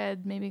I wish I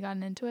had maybe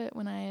gotten into it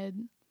when I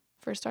had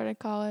first started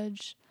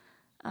college.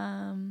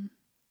 But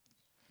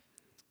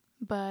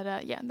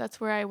that's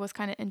where I was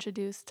kind of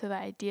introduced to the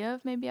idea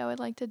of maybe I would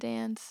like to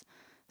dance.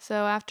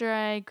 So after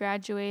I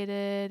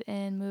graduated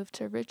and moved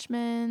to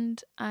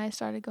Richmond, I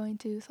started going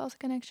to Salsa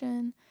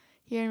Connection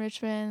here in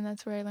Richmond.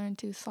 That's where I learned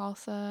to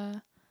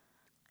salsa.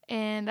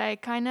 And I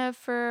kind of,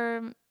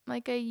 for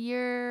like a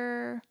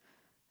year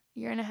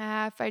and a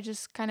half, I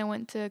just kind of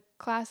went to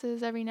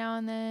classes every now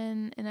and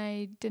then, and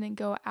I didn't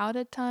go out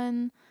a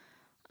ton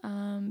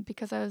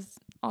because I was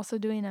also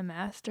doing a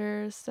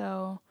master's.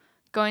 So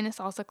going to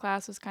salsa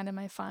class was kind of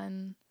my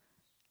fun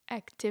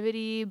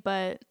activity,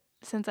 but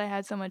since I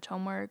had so much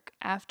homework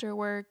after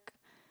work,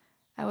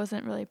 I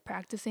wasn't really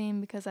practicing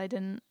because I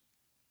didn't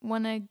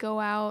want to go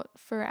out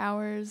for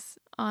hours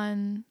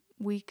on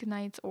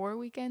weeknights or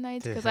weekend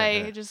nights because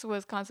I just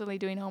was constantly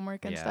doing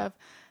homework and Yeah. stuff.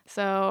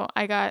 So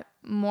I got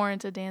more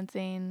into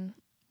dancing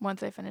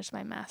once I finished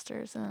my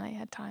master's, and then I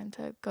had time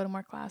to go to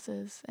more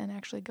classes and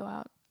actually go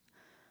out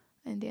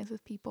and dance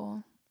with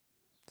people.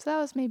 So that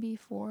was maybe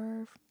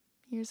 4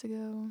 years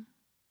ago.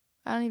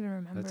 I don't even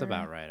remember. That's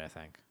about right, I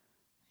think.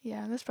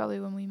 Yeah, that's probably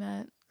when we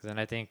met. 'Cause then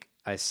I think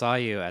I saw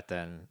you at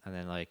then, and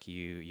then like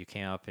you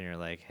came up and you're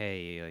like,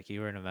 hey, like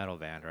you were in a metal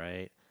band,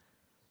 right?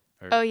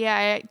 Or, Oh yeah,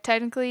 I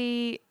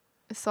technically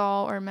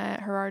saw or met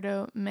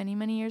Gerardo many,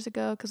 many years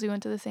ago because we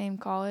went to the same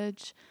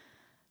college,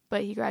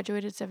 but he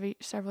graduated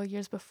several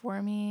years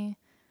before me.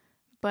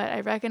 But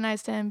I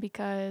recognized him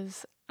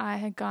because I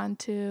had gone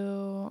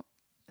to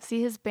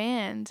see his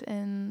band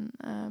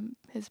and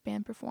his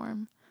band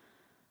perform.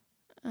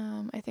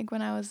 I think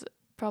when I was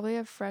probably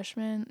a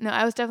freshman. No,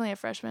 I was definitely a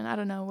freshman. I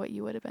don't know what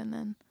you would have been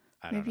then.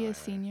 I don't Maybe know a either.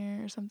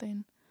 senior or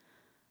something.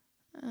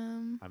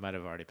 I might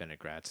have already been a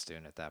grad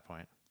student at that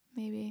point.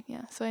 Maybe,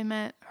 yeah. So I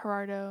met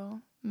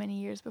Gerardo many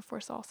years before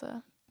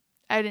salsa.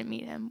 I didn't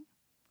meet him,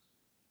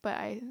 but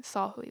I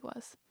saw who he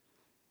was.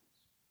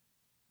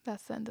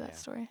 That's the end of that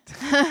story.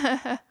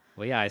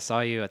 Well, yeah, I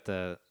saw you at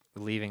the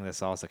leaving the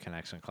salsa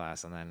connection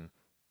class, and then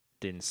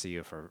didn't see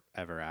you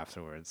forever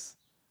afterwards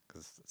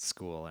because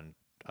school and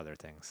other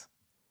things.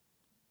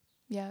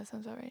 Yeah, that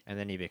sounds all right. And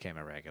then you became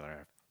a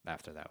regular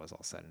after that was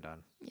all said and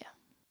done. Yeah.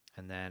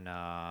 And then,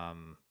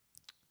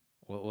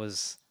 what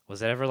was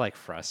it ever like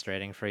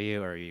frustrating for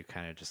you, or are you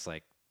kind of just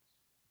like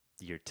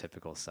your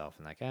typical self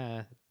and like,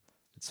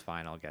 it's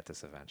fine, I'll get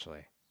this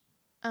eventually?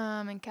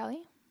 In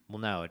Cali? Well,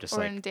 no, just Or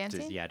like in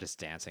dancing? just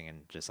dancing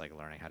and just like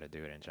learning how to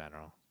do it in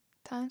general.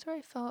 Times where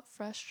I felt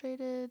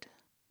frustrated.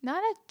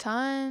 Not a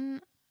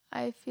ton.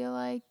 I feel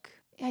like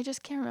I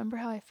just can't remember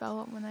how I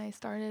felt when I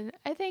started.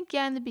 I think,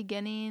 yeah, in the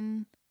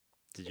beginning,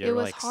 Did you it ever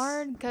was like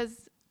hard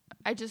because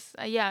I just,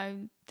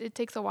 it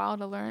takes a while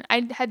to learn.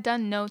 I had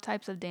done no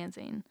types of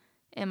dancing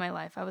in my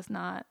life. I was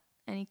not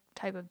any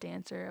type of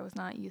dancer. I was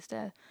not used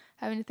to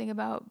having to think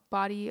about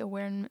body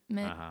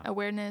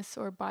awareness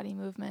or body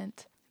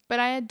movement. But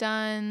I had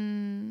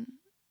done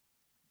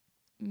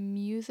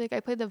music. I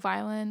played the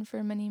violin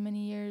for many,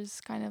 many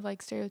years, kind of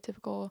like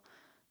stereotypical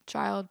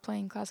child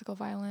playing classical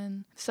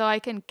violin. So I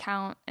can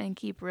count and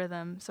keep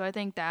rhythm. So I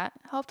think that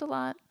helped a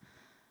lot.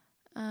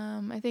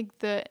 I think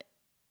the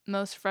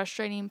most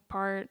frustrating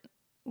part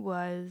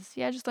was,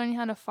 just learning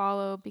how to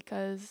follow,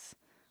 because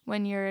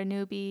when you're a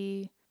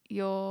newbie,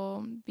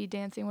 you'll be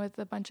dancing with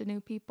a bunch of new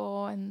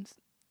people, and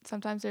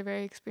sometimes they're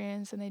very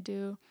experienced and they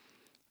do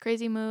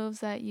crazy moves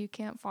that you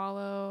can't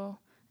follow,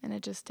 and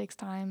it just takes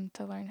time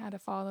to learn how to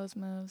follow those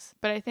moves.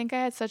 But I think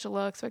I had such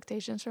low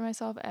expectations for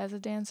myself as a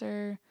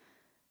dancer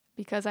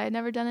because I had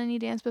never done any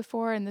dance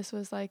before, and this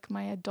was like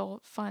my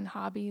adult fun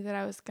hobby that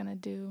I was going to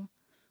do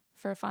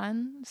for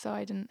fun. So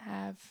I didn't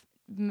have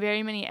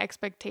very many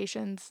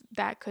expectations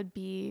that could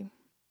be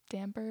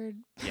dampered.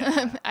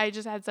 Yeah. I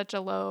just had such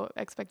a low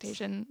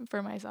expectation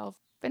for myself.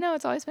 But no,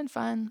 it's always been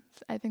fun.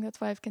 I think that's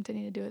why I've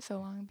continued to do it so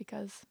long,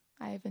 because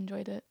I've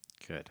enjoyed it.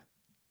 Good.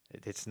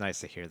 It's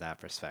nice to hear that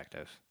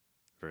perspective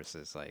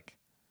versus like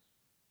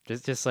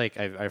just like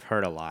I've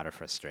heard a lot of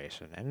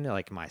frustration, and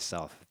like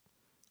myself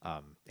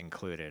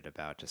included,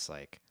 about just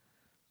like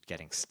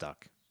getting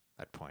stuck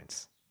at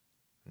points.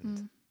 And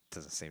it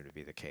doesn't seem to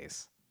be the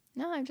case.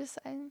 No,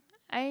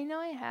 I know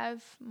I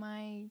have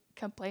my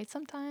complaints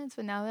sometimes,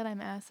 but now that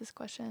I'm asked this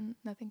question,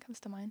 nothing comes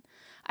to mind.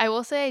 I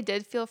will say I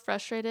did feel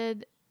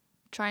frustrated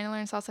trying to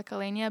learn salsa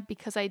caleña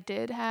because I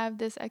did have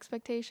this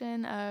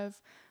expectation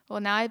of,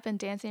 well, now I've been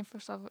dancing for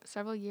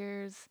several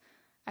years.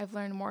 I've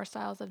learned more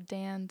styles of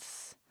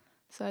dance,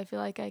 so I feel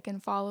like I can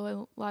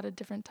follow a lot of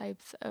different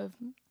types of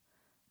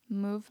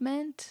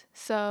movement.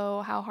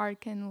 So how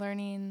hard can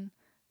learning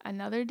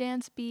another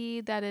dance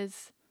be that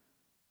is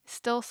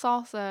still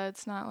salsa?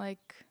 It's not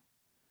like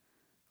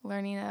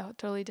learning a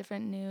totally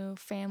different new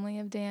family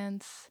of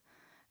dance.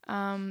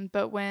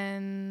 But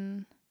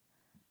when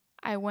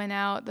I went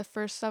out the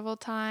first several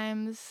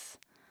times,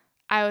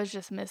 I was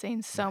just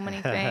missing so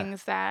many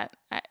things that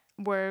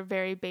were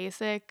very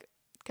basic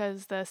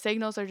because the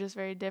signals are just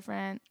very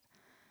different.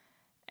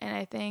 And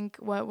I think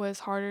what was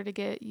harder to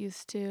get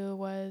used to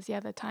was,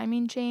 the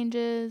timing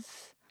changes.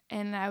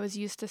 And I was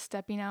used to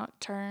stepping out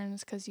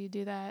turns because you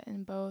do that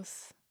in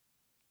both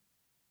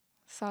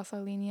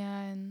salsa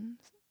línea and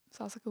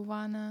salsa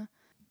cubana.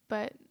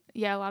 But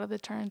a lot of the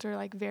turns are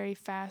like very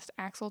fast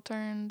axel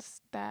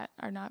turns that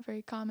are not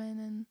very common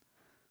and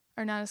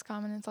are not as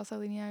common in salsa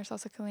línea or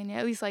salsa caleña,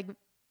 at least like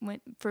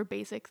for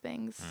basic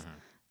things.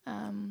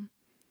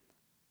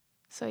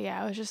 So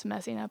I was just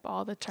messing up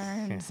all the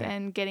turns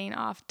and getting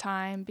off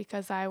time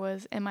because I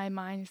was in my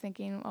mind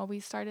thinking, well,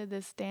 we started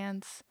this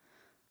dance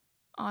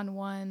on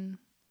 1.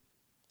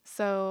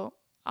 So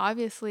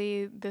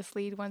obviously this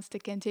lead wants to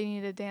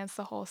continue to dance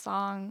the whole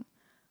song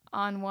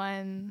on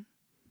 1,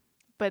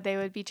 but they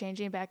would be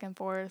changing back and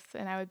forth,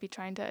 and I would be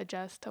trying to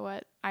adjust to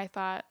what I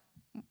thought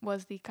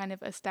was the kind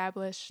of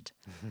established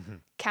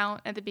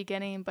count at the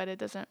beginning, but it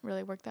doesn't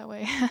really work that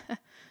way.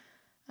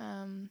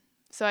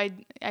 So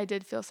I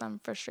did feel some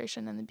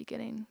frustration in the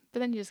beginning, but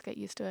then you just get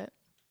used to it.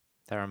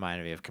 That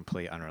reminded me of a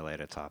complete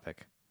unrelated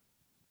topic.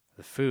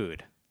 The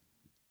food.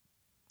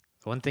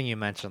 The one thing you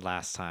mentioned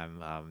last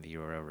time you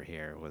were over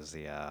here was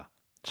the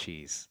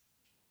cheese.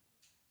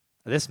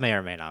 This may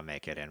or may not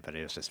make it in, but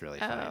it was just really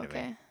funny Oh, to me.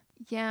 okay.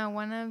 Yeah,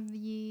 one of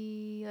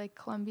the like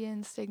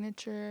Colombian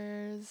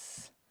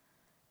signatures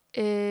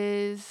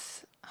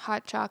is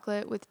hot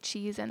chocolate with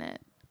cheese in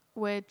it,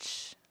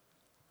 which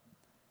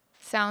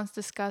sounds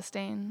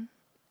disgusting.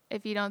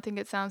 If you don't think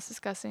it sounds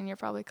disgusting, you're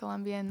probably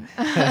Colombian.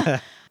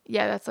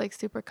 Yeah, that's like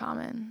super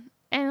common.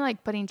 And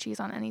like putting cheese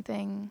on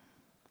anything.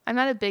 I'm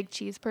not a big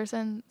cheese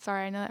person.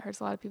 Sorry, I know that hurts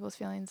a lot of people's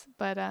feelings,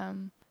 but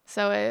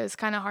so it was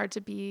kind of hard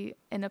to be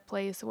in a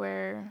place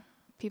where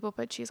people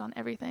put cheese on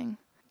everything.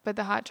 But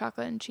the hot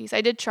chocolate and cheese,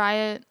 I did try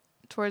it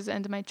towards the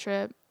end of my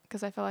trip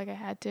because I felt like I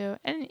had to,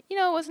 and you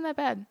know, it wasn't that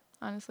bad,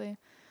 honestly.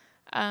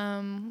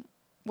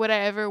 Would I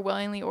ever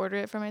willingly order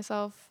it for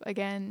myself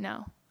again?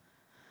 No.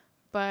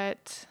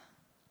 But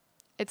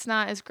it's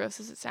not as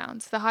gross as it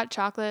sounds. The hot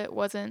chocolate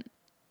wasn't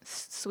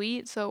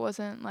sweet, so it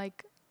wasn't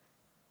like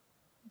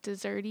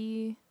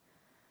desserty.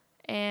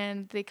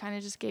 And they kind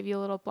of just gave you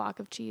a little block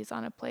of cheese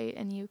on a plate,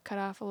 and you cut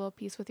off a little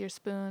piece with your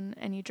spoon,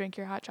 and you drink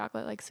your hot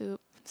chocolate like soup.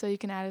 So you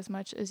can add as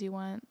much as you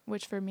want,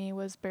 which for me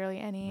was barely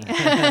any,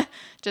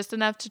 just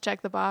enough to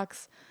check the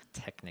box.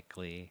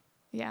 Technically.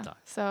 Yeah. Done.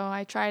 So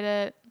I tried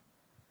it.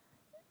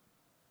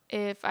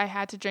 If I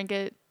had to drink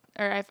it,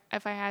 or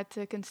if I had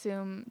to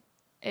consume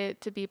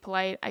it to be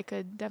polite, I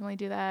could definitely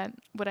do that.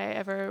 Would I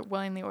ever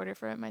willingly order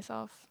for it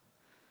myself?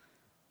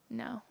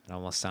 No. It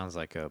almost sounds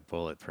like a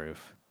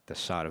bulletproof. The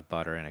shot of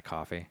butter in a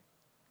coffee.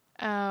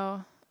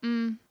 Oh,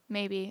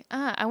 maybe.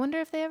 I wonder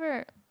if they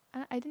ever.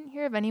 I didn't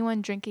hear of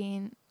anyone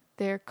drinking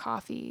their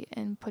coffee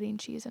and putting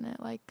cheese in it,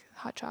 like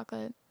hot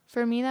chocolate.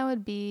 For me, that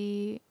would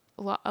be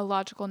a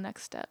logical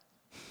next step.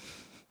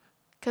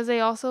 Because they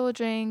also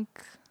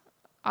drink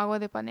agua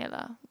de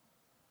panela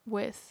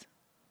with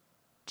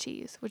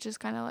cheese, which is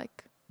kind of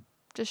like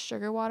just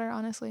sugar water,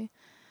 honestly.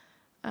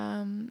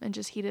 And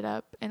just heat it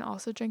up and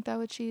also drink that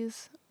with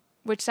cheese,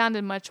 which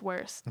sounded much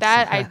worse.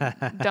 That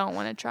I don't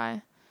want to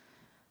try.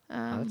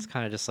 It's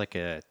kind of just like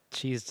a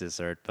cheese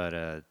dessert,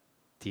 but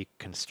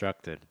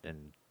deconstructed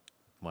in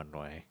one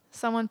way.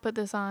 Someone put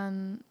this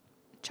on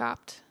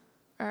Chopped,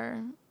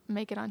 or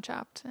make it on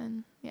Chopped,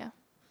 and yeah,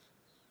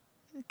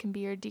 it can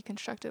be your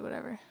deconstructed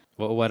whatever.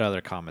 What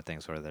other common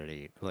things were there to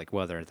eat? Like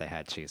whether they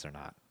had cheese or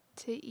not.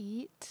 To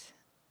eat.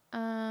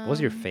 What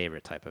was your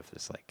favorite type of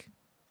this? Like,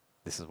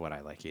 this is what I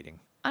like eating.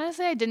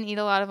 Honestly, I didn't eat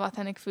a lot of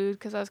authentic food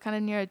because I was kind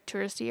of near a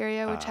touristy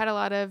area, which had a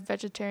lot of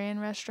vegetarian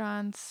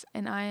restaurants,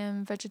 and I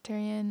am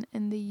vegetarian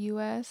in the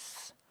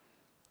U.S.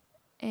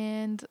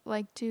 and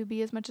like to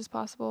be as much as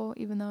possible,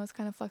 even though it's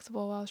kind of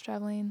flexible while I was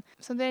traveling.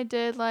 Something I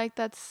did like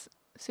that's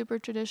super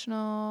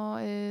traditional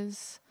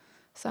is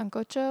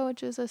sancocho,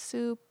 which is a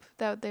soup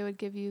that they would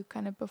give you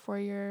kind of before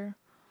your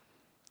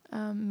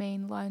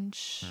main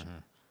lunch.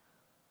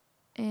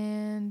 Mm-hmm.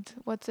 And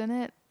what's in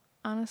it,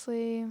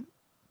 honestly,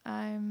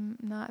 I'm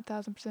not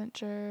 1,000%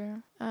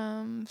 sure.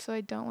 So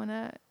I don't want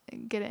to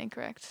get it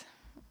incorrect.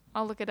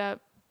 I'll look it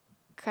up.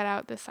 Cut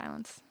out this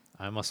silence.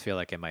 I almost feel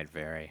like it might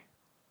vary.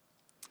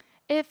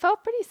 It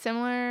felt pretty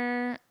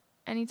similar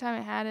anytime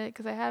I had it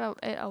because I had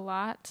it a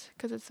lot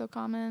because it's so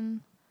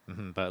common.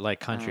 Mm-hmm, but like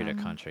country to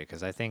country,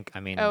 because I think,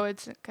 I mean... Oh,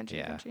 it's country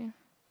to country.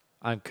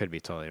 I could be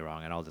totally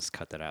wrong, and I'll just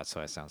cut that out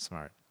so I sound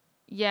smart.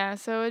 Yeah,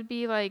 so it'd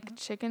be like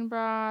chicken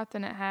broth,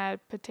 and it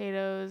had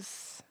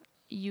potatoes,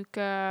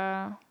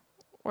 yuca,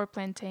 or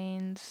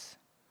plantains,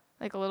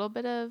 like a little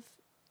bit of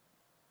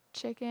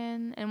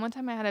chicken. And one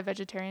time I had a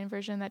vegetarian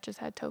version that just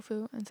had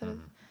tofu instead of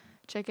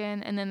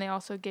chicken. And then they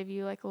also give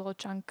you like a little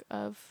chunk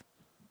of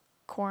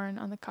corn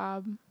on the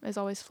cob is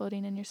always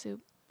floating in your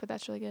soup, but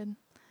that's really good.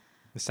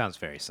 It sounds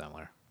very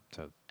similar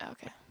to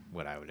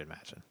what I would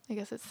imagine. I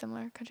guess it's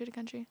similar country to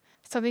country.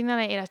 Something that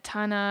I ate a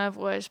ton of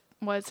was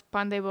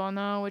pan de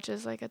bono, which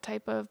is like a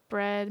type of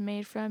bread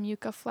made from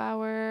yuca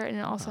flour, and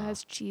it also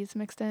has cheese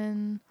mixed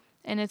in.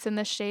 And it's in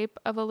the shape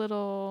of a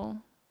little,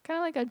 kind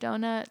of like a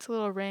donut. It's a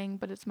little ring,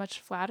 but it's much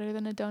flatter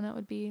than a donut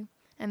would be.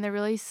 And they're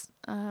really,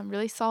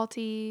 really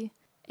salty.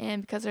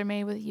 And because they're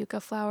made with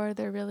yuca flour,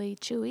 they're really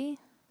chewy.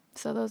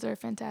 So those are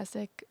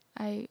fantastic.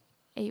 I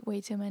ate way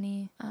too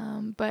many.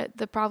 But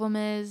the problem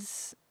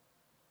is,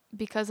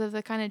 because of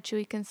the kind of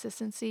chewy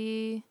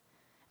consistency,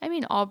 I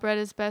mean, all bread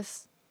is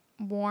best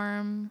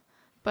warm.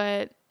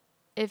 But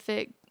if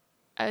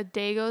a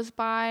day goes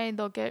by,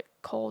 they'll get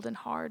cold and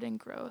hard and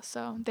gross.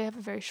 So they have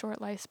a very short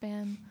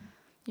lifespan.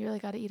 You really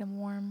got to eat them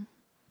warm.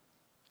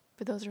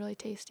 But those are really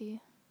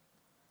tasty.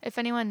 If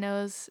anyone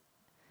knows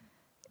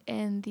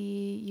in the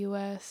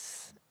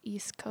U.S.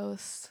 East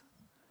Coast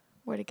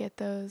where to get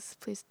those,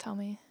 please tell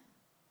me.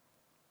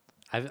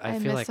 I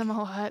miss like them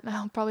a lot.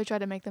 I'll probably try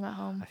to make them at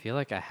home. I feel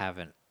like I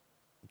haven't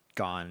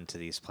gone to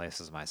these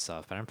places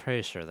myself, but I'm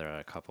pretty sure there are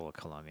a couple of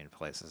Colombian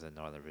places in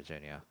Northern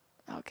Virginia.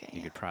 Okay.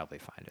 You could probably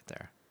find it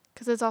there.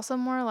 Because it's also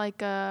more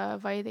like a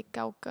Valle de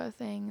Cauca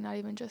thing, not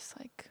even just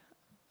like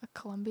a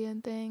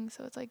Colombian thing,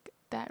 so it's like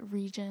that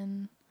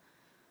region,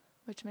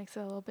 which makes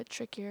it a little bit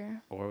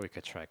trickier. Or we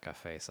could try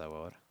Café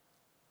Sabor.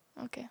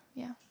 Okay,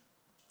 yeah.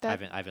 I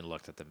haven't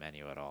looked at the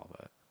menu at all,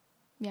 but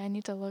Yeah, I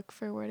need to look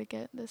for where to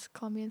get this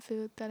Colombian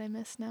food that I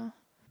miss now.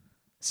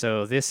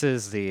 so this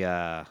is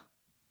the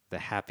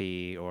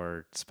happy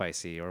or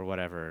spicy or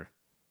whatever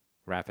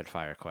rapid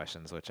fire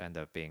questions, which end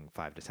up being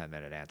 5 to 10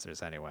 minute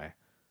answers anyway.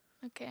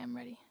 Okay, I'm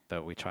ready.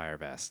 But we try our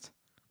best.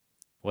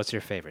 What's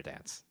your favorite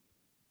dance?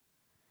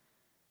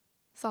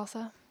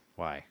 Salsa.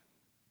 Why?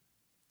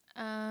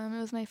 It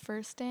was my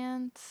first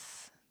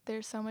dance.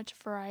 There's so much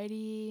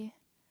variety.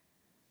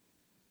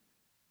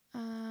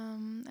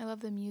 I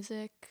love the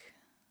music.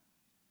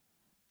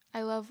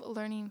 I love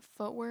learning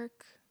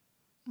footwork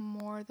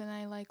more than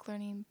I like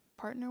learning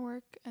partner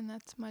work, and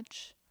that's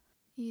much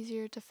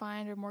easier to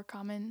find or more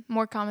common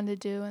to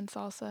do in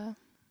salsa.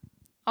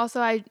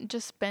 Also, I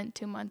just spent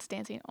 2 months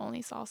dancing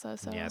only salsa,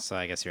 so Yeah, so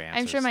I guess your answer.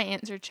 I'm sure my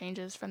answer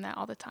changes from that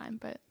all the time,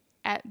 but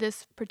at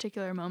this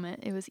particular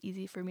moment, it was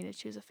easy for me to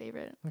choose a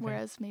favorite. Okay.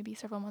 Whereas maybe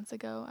several months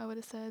ago, I would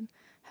have said,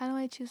 "How do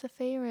I choose a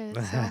favorite?"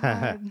 It's so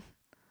hard.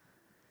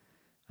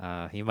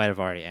 You might have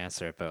already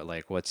answered, but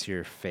like, what's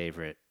your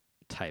favorite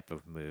type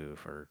of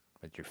move, or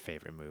what's your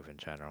favorite move in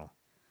general?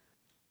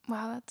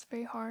 Wow, that's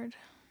very hard.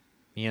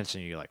 You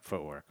mentioned you like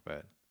footwork,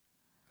 but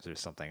is there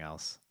something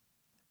else?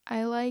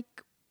 I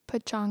like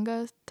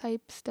pachanga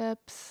type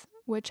steps,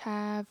 which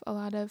have a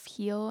lot of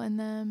heel in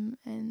them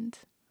and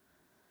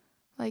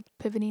like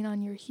pivoting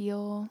on your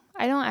heel.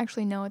 I don't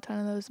actually know a ton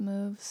of those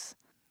moves,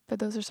 but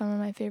those are some of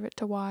my favorite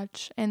to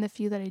watch, and the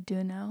few that I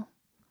do know,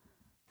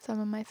 some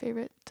of my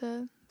favorite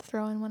to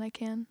throw in when I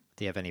can.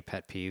 Do you have any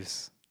pet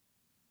peeves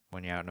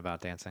when you're out and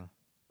about dancing?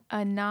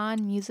 A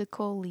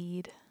non-musical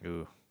lead,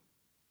 Ooh.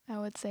 I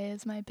would say,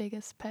 is my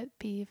biggest pet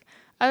peeve.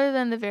 Other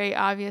than the very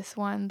obvious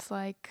ones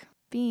like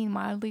being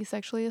mildly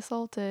sexually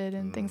assaulted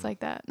and things like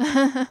that.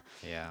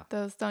 Yeah.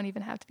 Those don't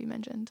even have to be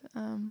mentioned.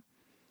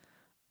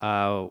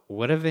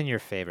 What have been your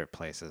favorite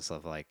places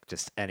of like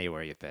just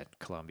anywhere you've been?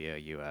 Colombia,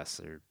 US,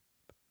 or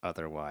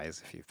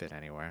otherwise, if you've been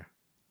anywhere?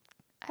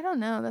 I don't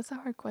know. That's a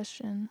hard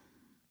question.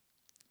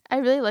 I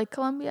really like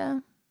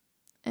Colombia,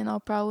 and I'll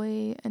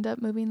probably end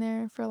up moving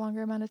there for a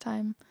longer amount of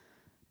time.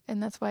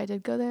 And that's why I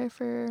did go there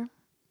for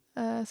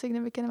a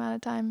significant amount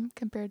of time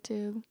compared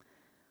to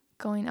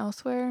going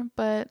elsewhere.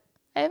 But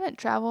I haven't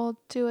traveled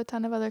to a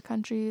ton of other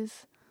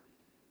countries.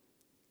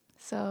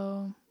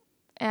 So,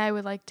 and I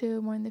would like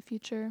to more in the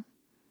future.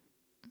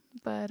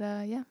 But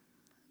yeah,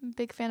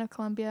 big fan of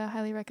Colombia.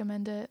 Highly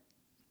recommend it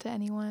to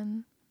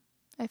anyone.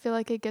 I feel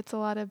like it gets a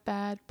lot of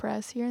bad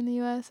press here in the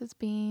U.S. as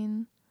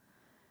being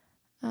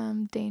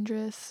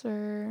dangerous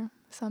or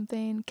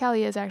something.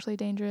 Cali is actually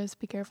dangerous.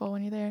 Be careful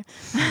when you're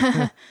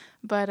there.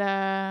 But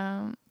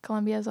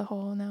Colombia as a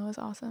whole, no, is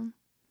awesome.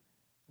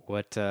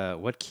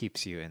 What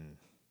keeps you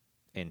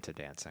into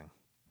dancing?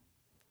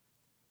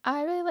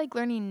 I really like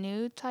learning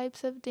new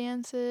types of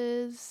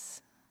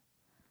dances.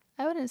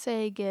 I wouldn't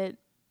say I get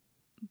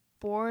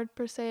bored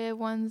per se of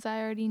ones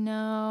I already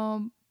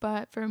know,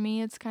 but for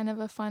me it's kind of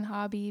a fun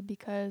hobby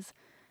because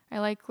I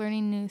like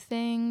learning new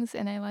things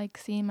and I like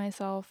seeing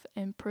myself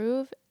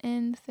improve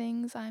in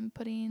things I'm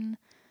putting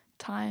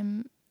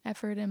time,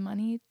 effort, and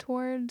money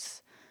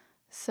towards.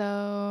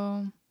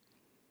 So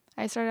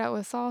I started out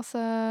with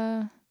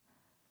salsa,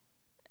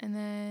 and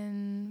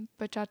then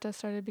bachata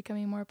started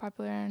becoming more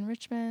popular in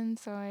Richmond,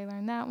 so I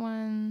learned that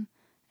one.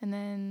 And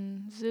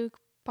then Zouk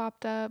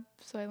popped up,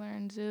 so I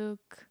learned Zouk.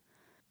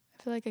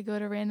 I feel like I go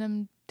to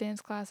random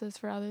dance classes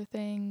for other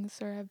things,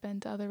 or have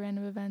been to other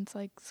random events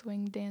like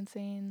swing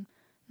dancing.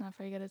 Not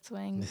very good at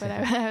swing, but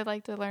I would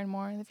like to learn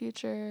more in the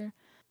future.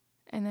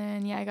 And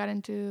then, yeah, I got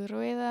into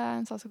Rueda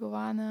and Salsa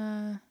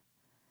Cubana.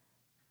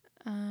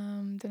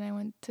 Then I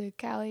went to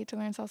Cali to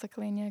learn Salsa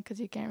Caleña because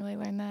you can't really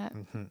learn that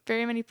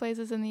very many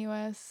places in the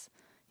U.S.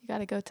 You got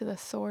to go to the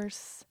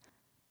source.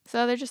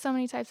 So there's just so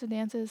many types of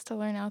dances to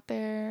learn out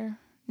there.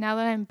 Now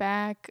that I'm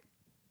back,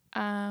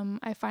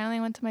 I finally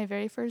went to my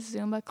very first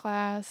Zumba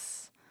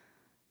class.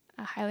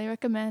 I highly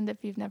recommend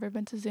if you've never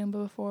been to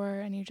Zumba before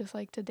and you just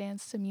like to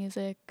dance to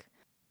music.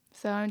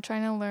 So I'm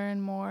trying to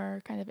learn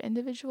more kind of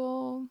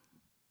individual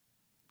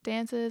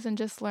dances and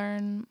just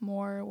learn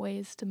more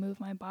ways to move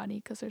my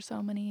body because there's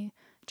so many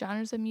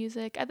genres of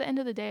music. At the end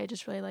of the day, I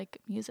just really like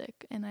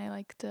music, and I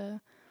like to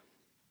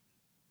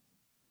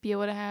be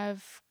able to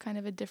have kind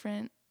of a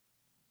different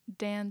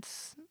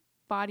dance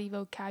body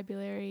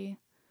vocabulary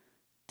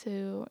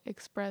to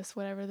express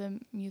whatever the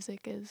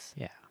music is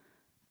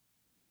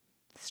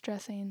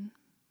stressing,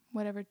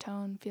 whatever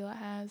tone, feel it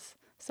has.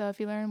 So if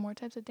you learn more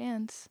types of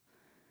dance,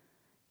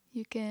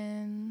 you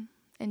can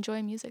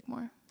enjoy music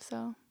more.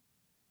 So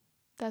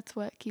that's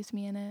what keeps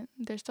me in it.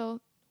 There's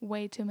still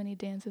way too many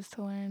dances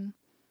to learn.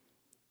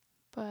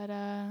 But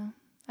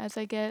as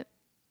I get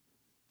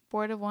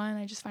bored of one,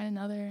 I just find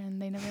another,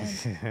 and they never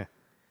end.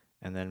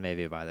 And then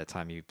maybe by the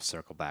time you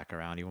circle back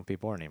around, you won't be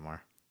bored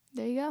anymore.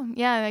 There you go.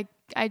 Yeah, like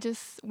I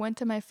just went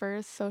to my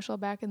first social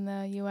back in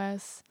the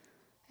U.S.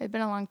 It'd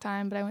been a long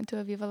time, but I went to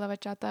a Viva La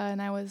Bachata,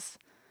 and I was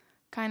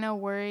kind of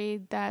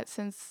worried that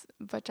since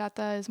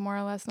bachata is more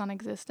or less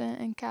non-existent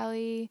in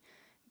Cali,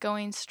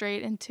 going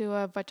straight into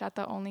a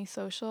bachata only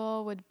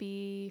social would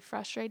be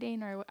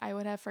frustrating, or I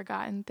would have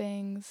forgotten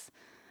things.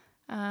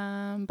 But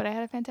I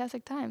had a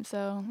fantastic time.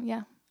 So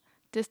yeah,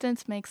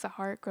 distance makes the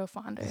heart grow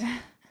fonder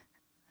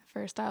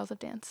for styles of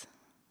dance.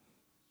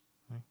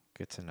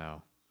 Good to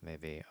know.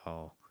 Maybe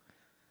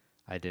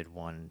I did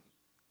one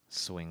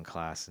swing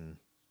class in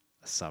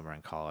the summer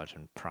in college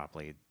and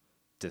promptly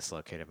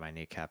dislocated my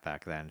kneecap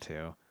back then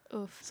too.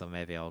 Oof. So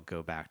maybe I'll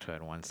go back to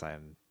it once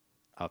I'm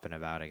up and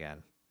about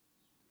again.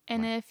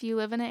 And if you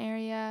live in an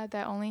area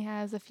that only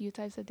has a few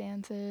types of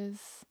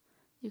dances,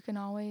 you can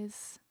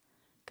always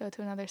go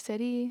to another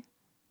city,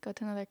 go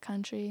to another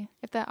country,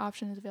 if that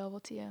option is available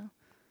to you.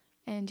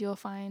 And you'll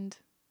find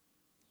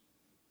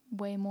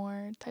way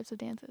more types of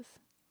dances.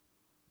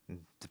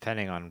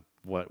 Depending on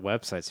what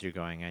websites you're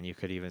going in, you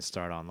could even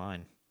start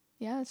online.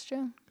 Yeah, that's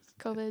true.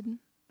 COVID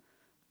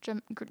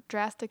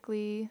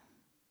drastically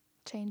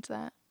changed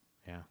that.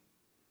 Yeah.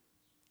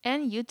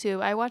 And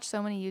YouTube. I watch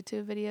so many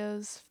YouTube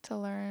videos to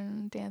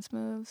learn dance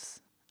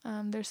moves.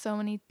 There's so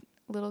many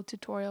little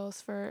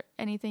tutorials for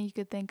anything you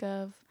could think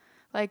of.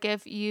 Like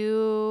if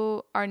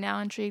you are now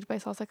intrigued by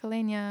salsa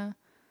caleña,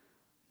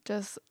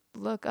 just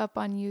look up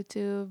on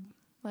YouTube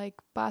like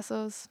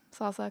pasos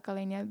salsa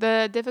caleña.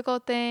 The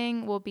difficult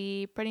thing will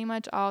be pretty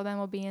much all of them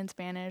will be in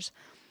Spanish.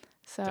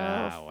 So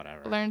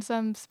whatever. Learn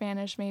some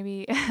Spanish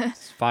maybe.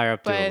 Just fire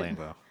up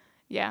Duolingo.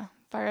 Yeah,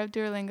 fire up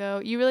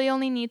Duolingo. You really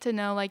only need to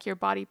know like your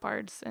body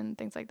parts and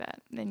things like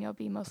that. Then you'll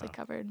be mostly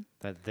covered.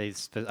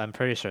 I'm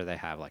pretty sure they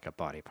have like a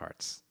body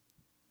parts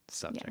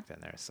subject in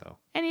there. So.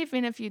 And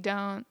even if you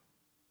don't,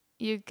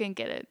 you can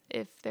get it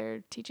if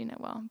they're teaching it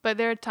well. But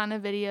there are a ton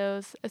of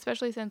videos,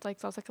 especially since like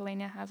salsa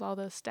caleña has all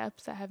those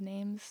steps that have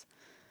names.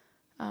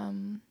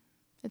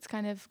 It's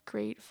kind of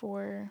great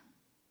for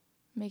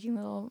making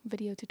little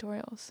video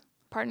tutorials.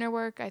 Partner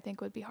work, I think,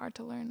 would be hard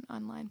to learn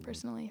online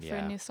personally for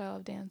a new style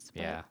of dance.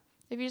 But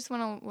if you just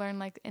want to learn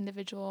like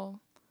individual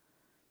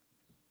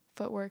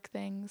footwork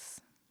things,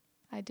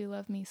 I do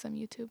love me some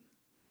YouTube.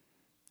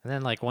 And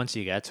then like once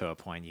you get to a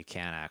point, you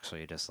can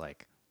actually just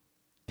like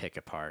pick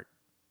apart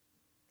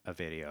a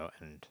video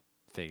and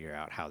figure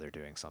out how they're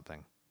doing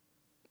something.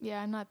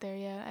 Yeah, I'm not there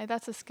yet.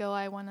 That's a skill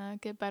I want to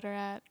get better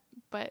at,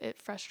 but it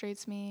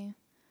frustrates me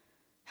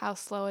how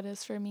slow it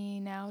is for me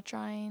now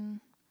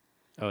trying.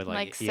 Oh,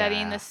 like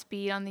setting the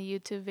speed on the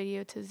YouTube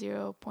video to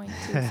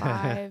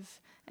 0.25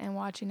 and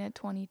watching it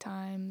 20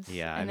 times.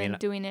 Yeah, and then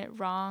doing it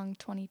wrong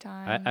 20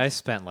 times. I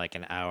spent like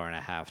an hour and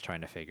a half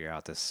trying to figure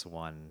out this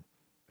one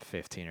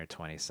 15 or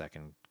 20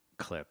 second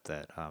clip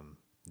that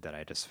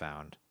I just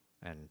found,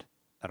 and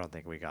I don't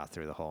think we got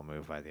through the whole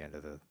move by the end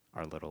of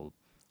our little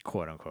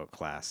quote unquote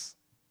class.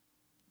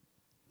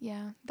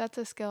 Yeah, that's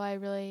a skill I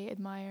really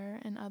admire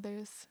in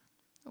others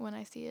when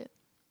I see it.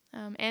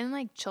 And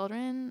like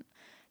children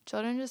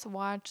just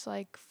watch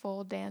like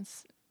full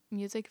dance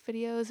music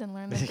videos and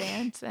learn the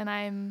dance, and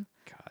I'm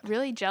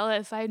really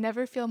jealous. I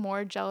never feel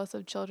more jealous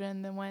of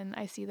children than when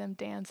I see them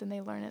dance and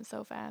they learn it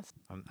so fast.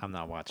 I'm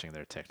not watching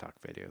their TikTok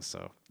videos,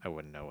 so I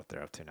wouldn't know what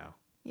they're up to now.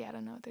 Yeah, I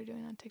don't know what they're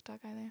doing on TikTok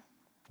either.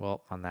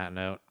 Well, on that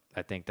note,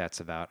 I think that's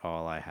about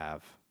all I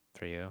have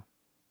for you.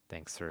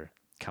 Thanks for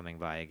coming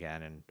by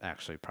again and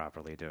actually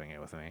properly doing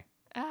it with me.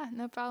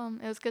 No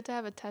problem. It was good to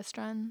have a test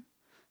run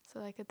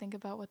so I could think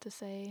about what to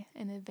say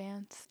in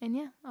advance. And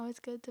yeah, always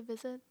good to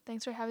visit.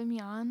 Thanks for having me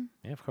on.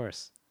 Yeah, of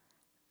course.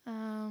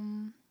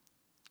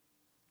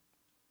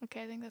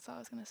 Okay, I think that's all I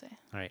was going to say.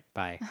 All right,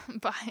 bye.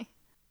 Bye.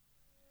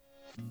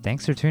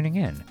 Thanks for tuning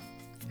in.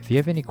 If you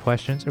have any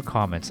questions or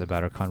comments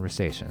about our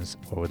conversations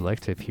or would like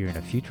to appear in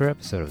a future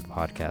episode of the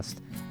podcast,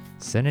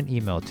 send an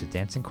email to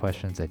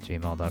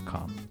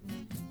dancingquestions@gmail.com.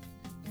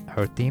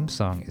 Our theme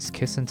song is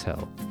Kiss and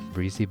Tell,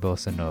 Breezy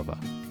Bossa Nova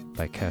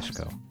by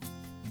Keshko.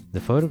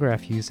 The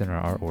photograph used in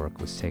our artwork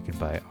was taken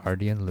by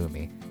Ardian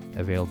Lumi,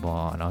 available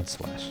on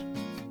Unsplash.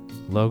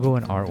 Logo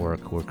and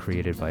artwork were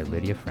created by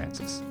Lydia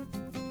Francis.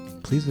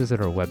 Please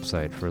visit our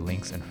website for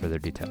links and further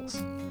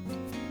details.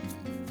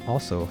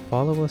 Also,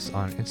 follow us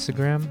on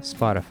Instagram,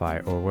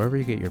 Spotify, or wherever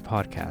you get your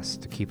podcasts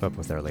to keep up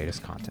with our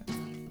latest content.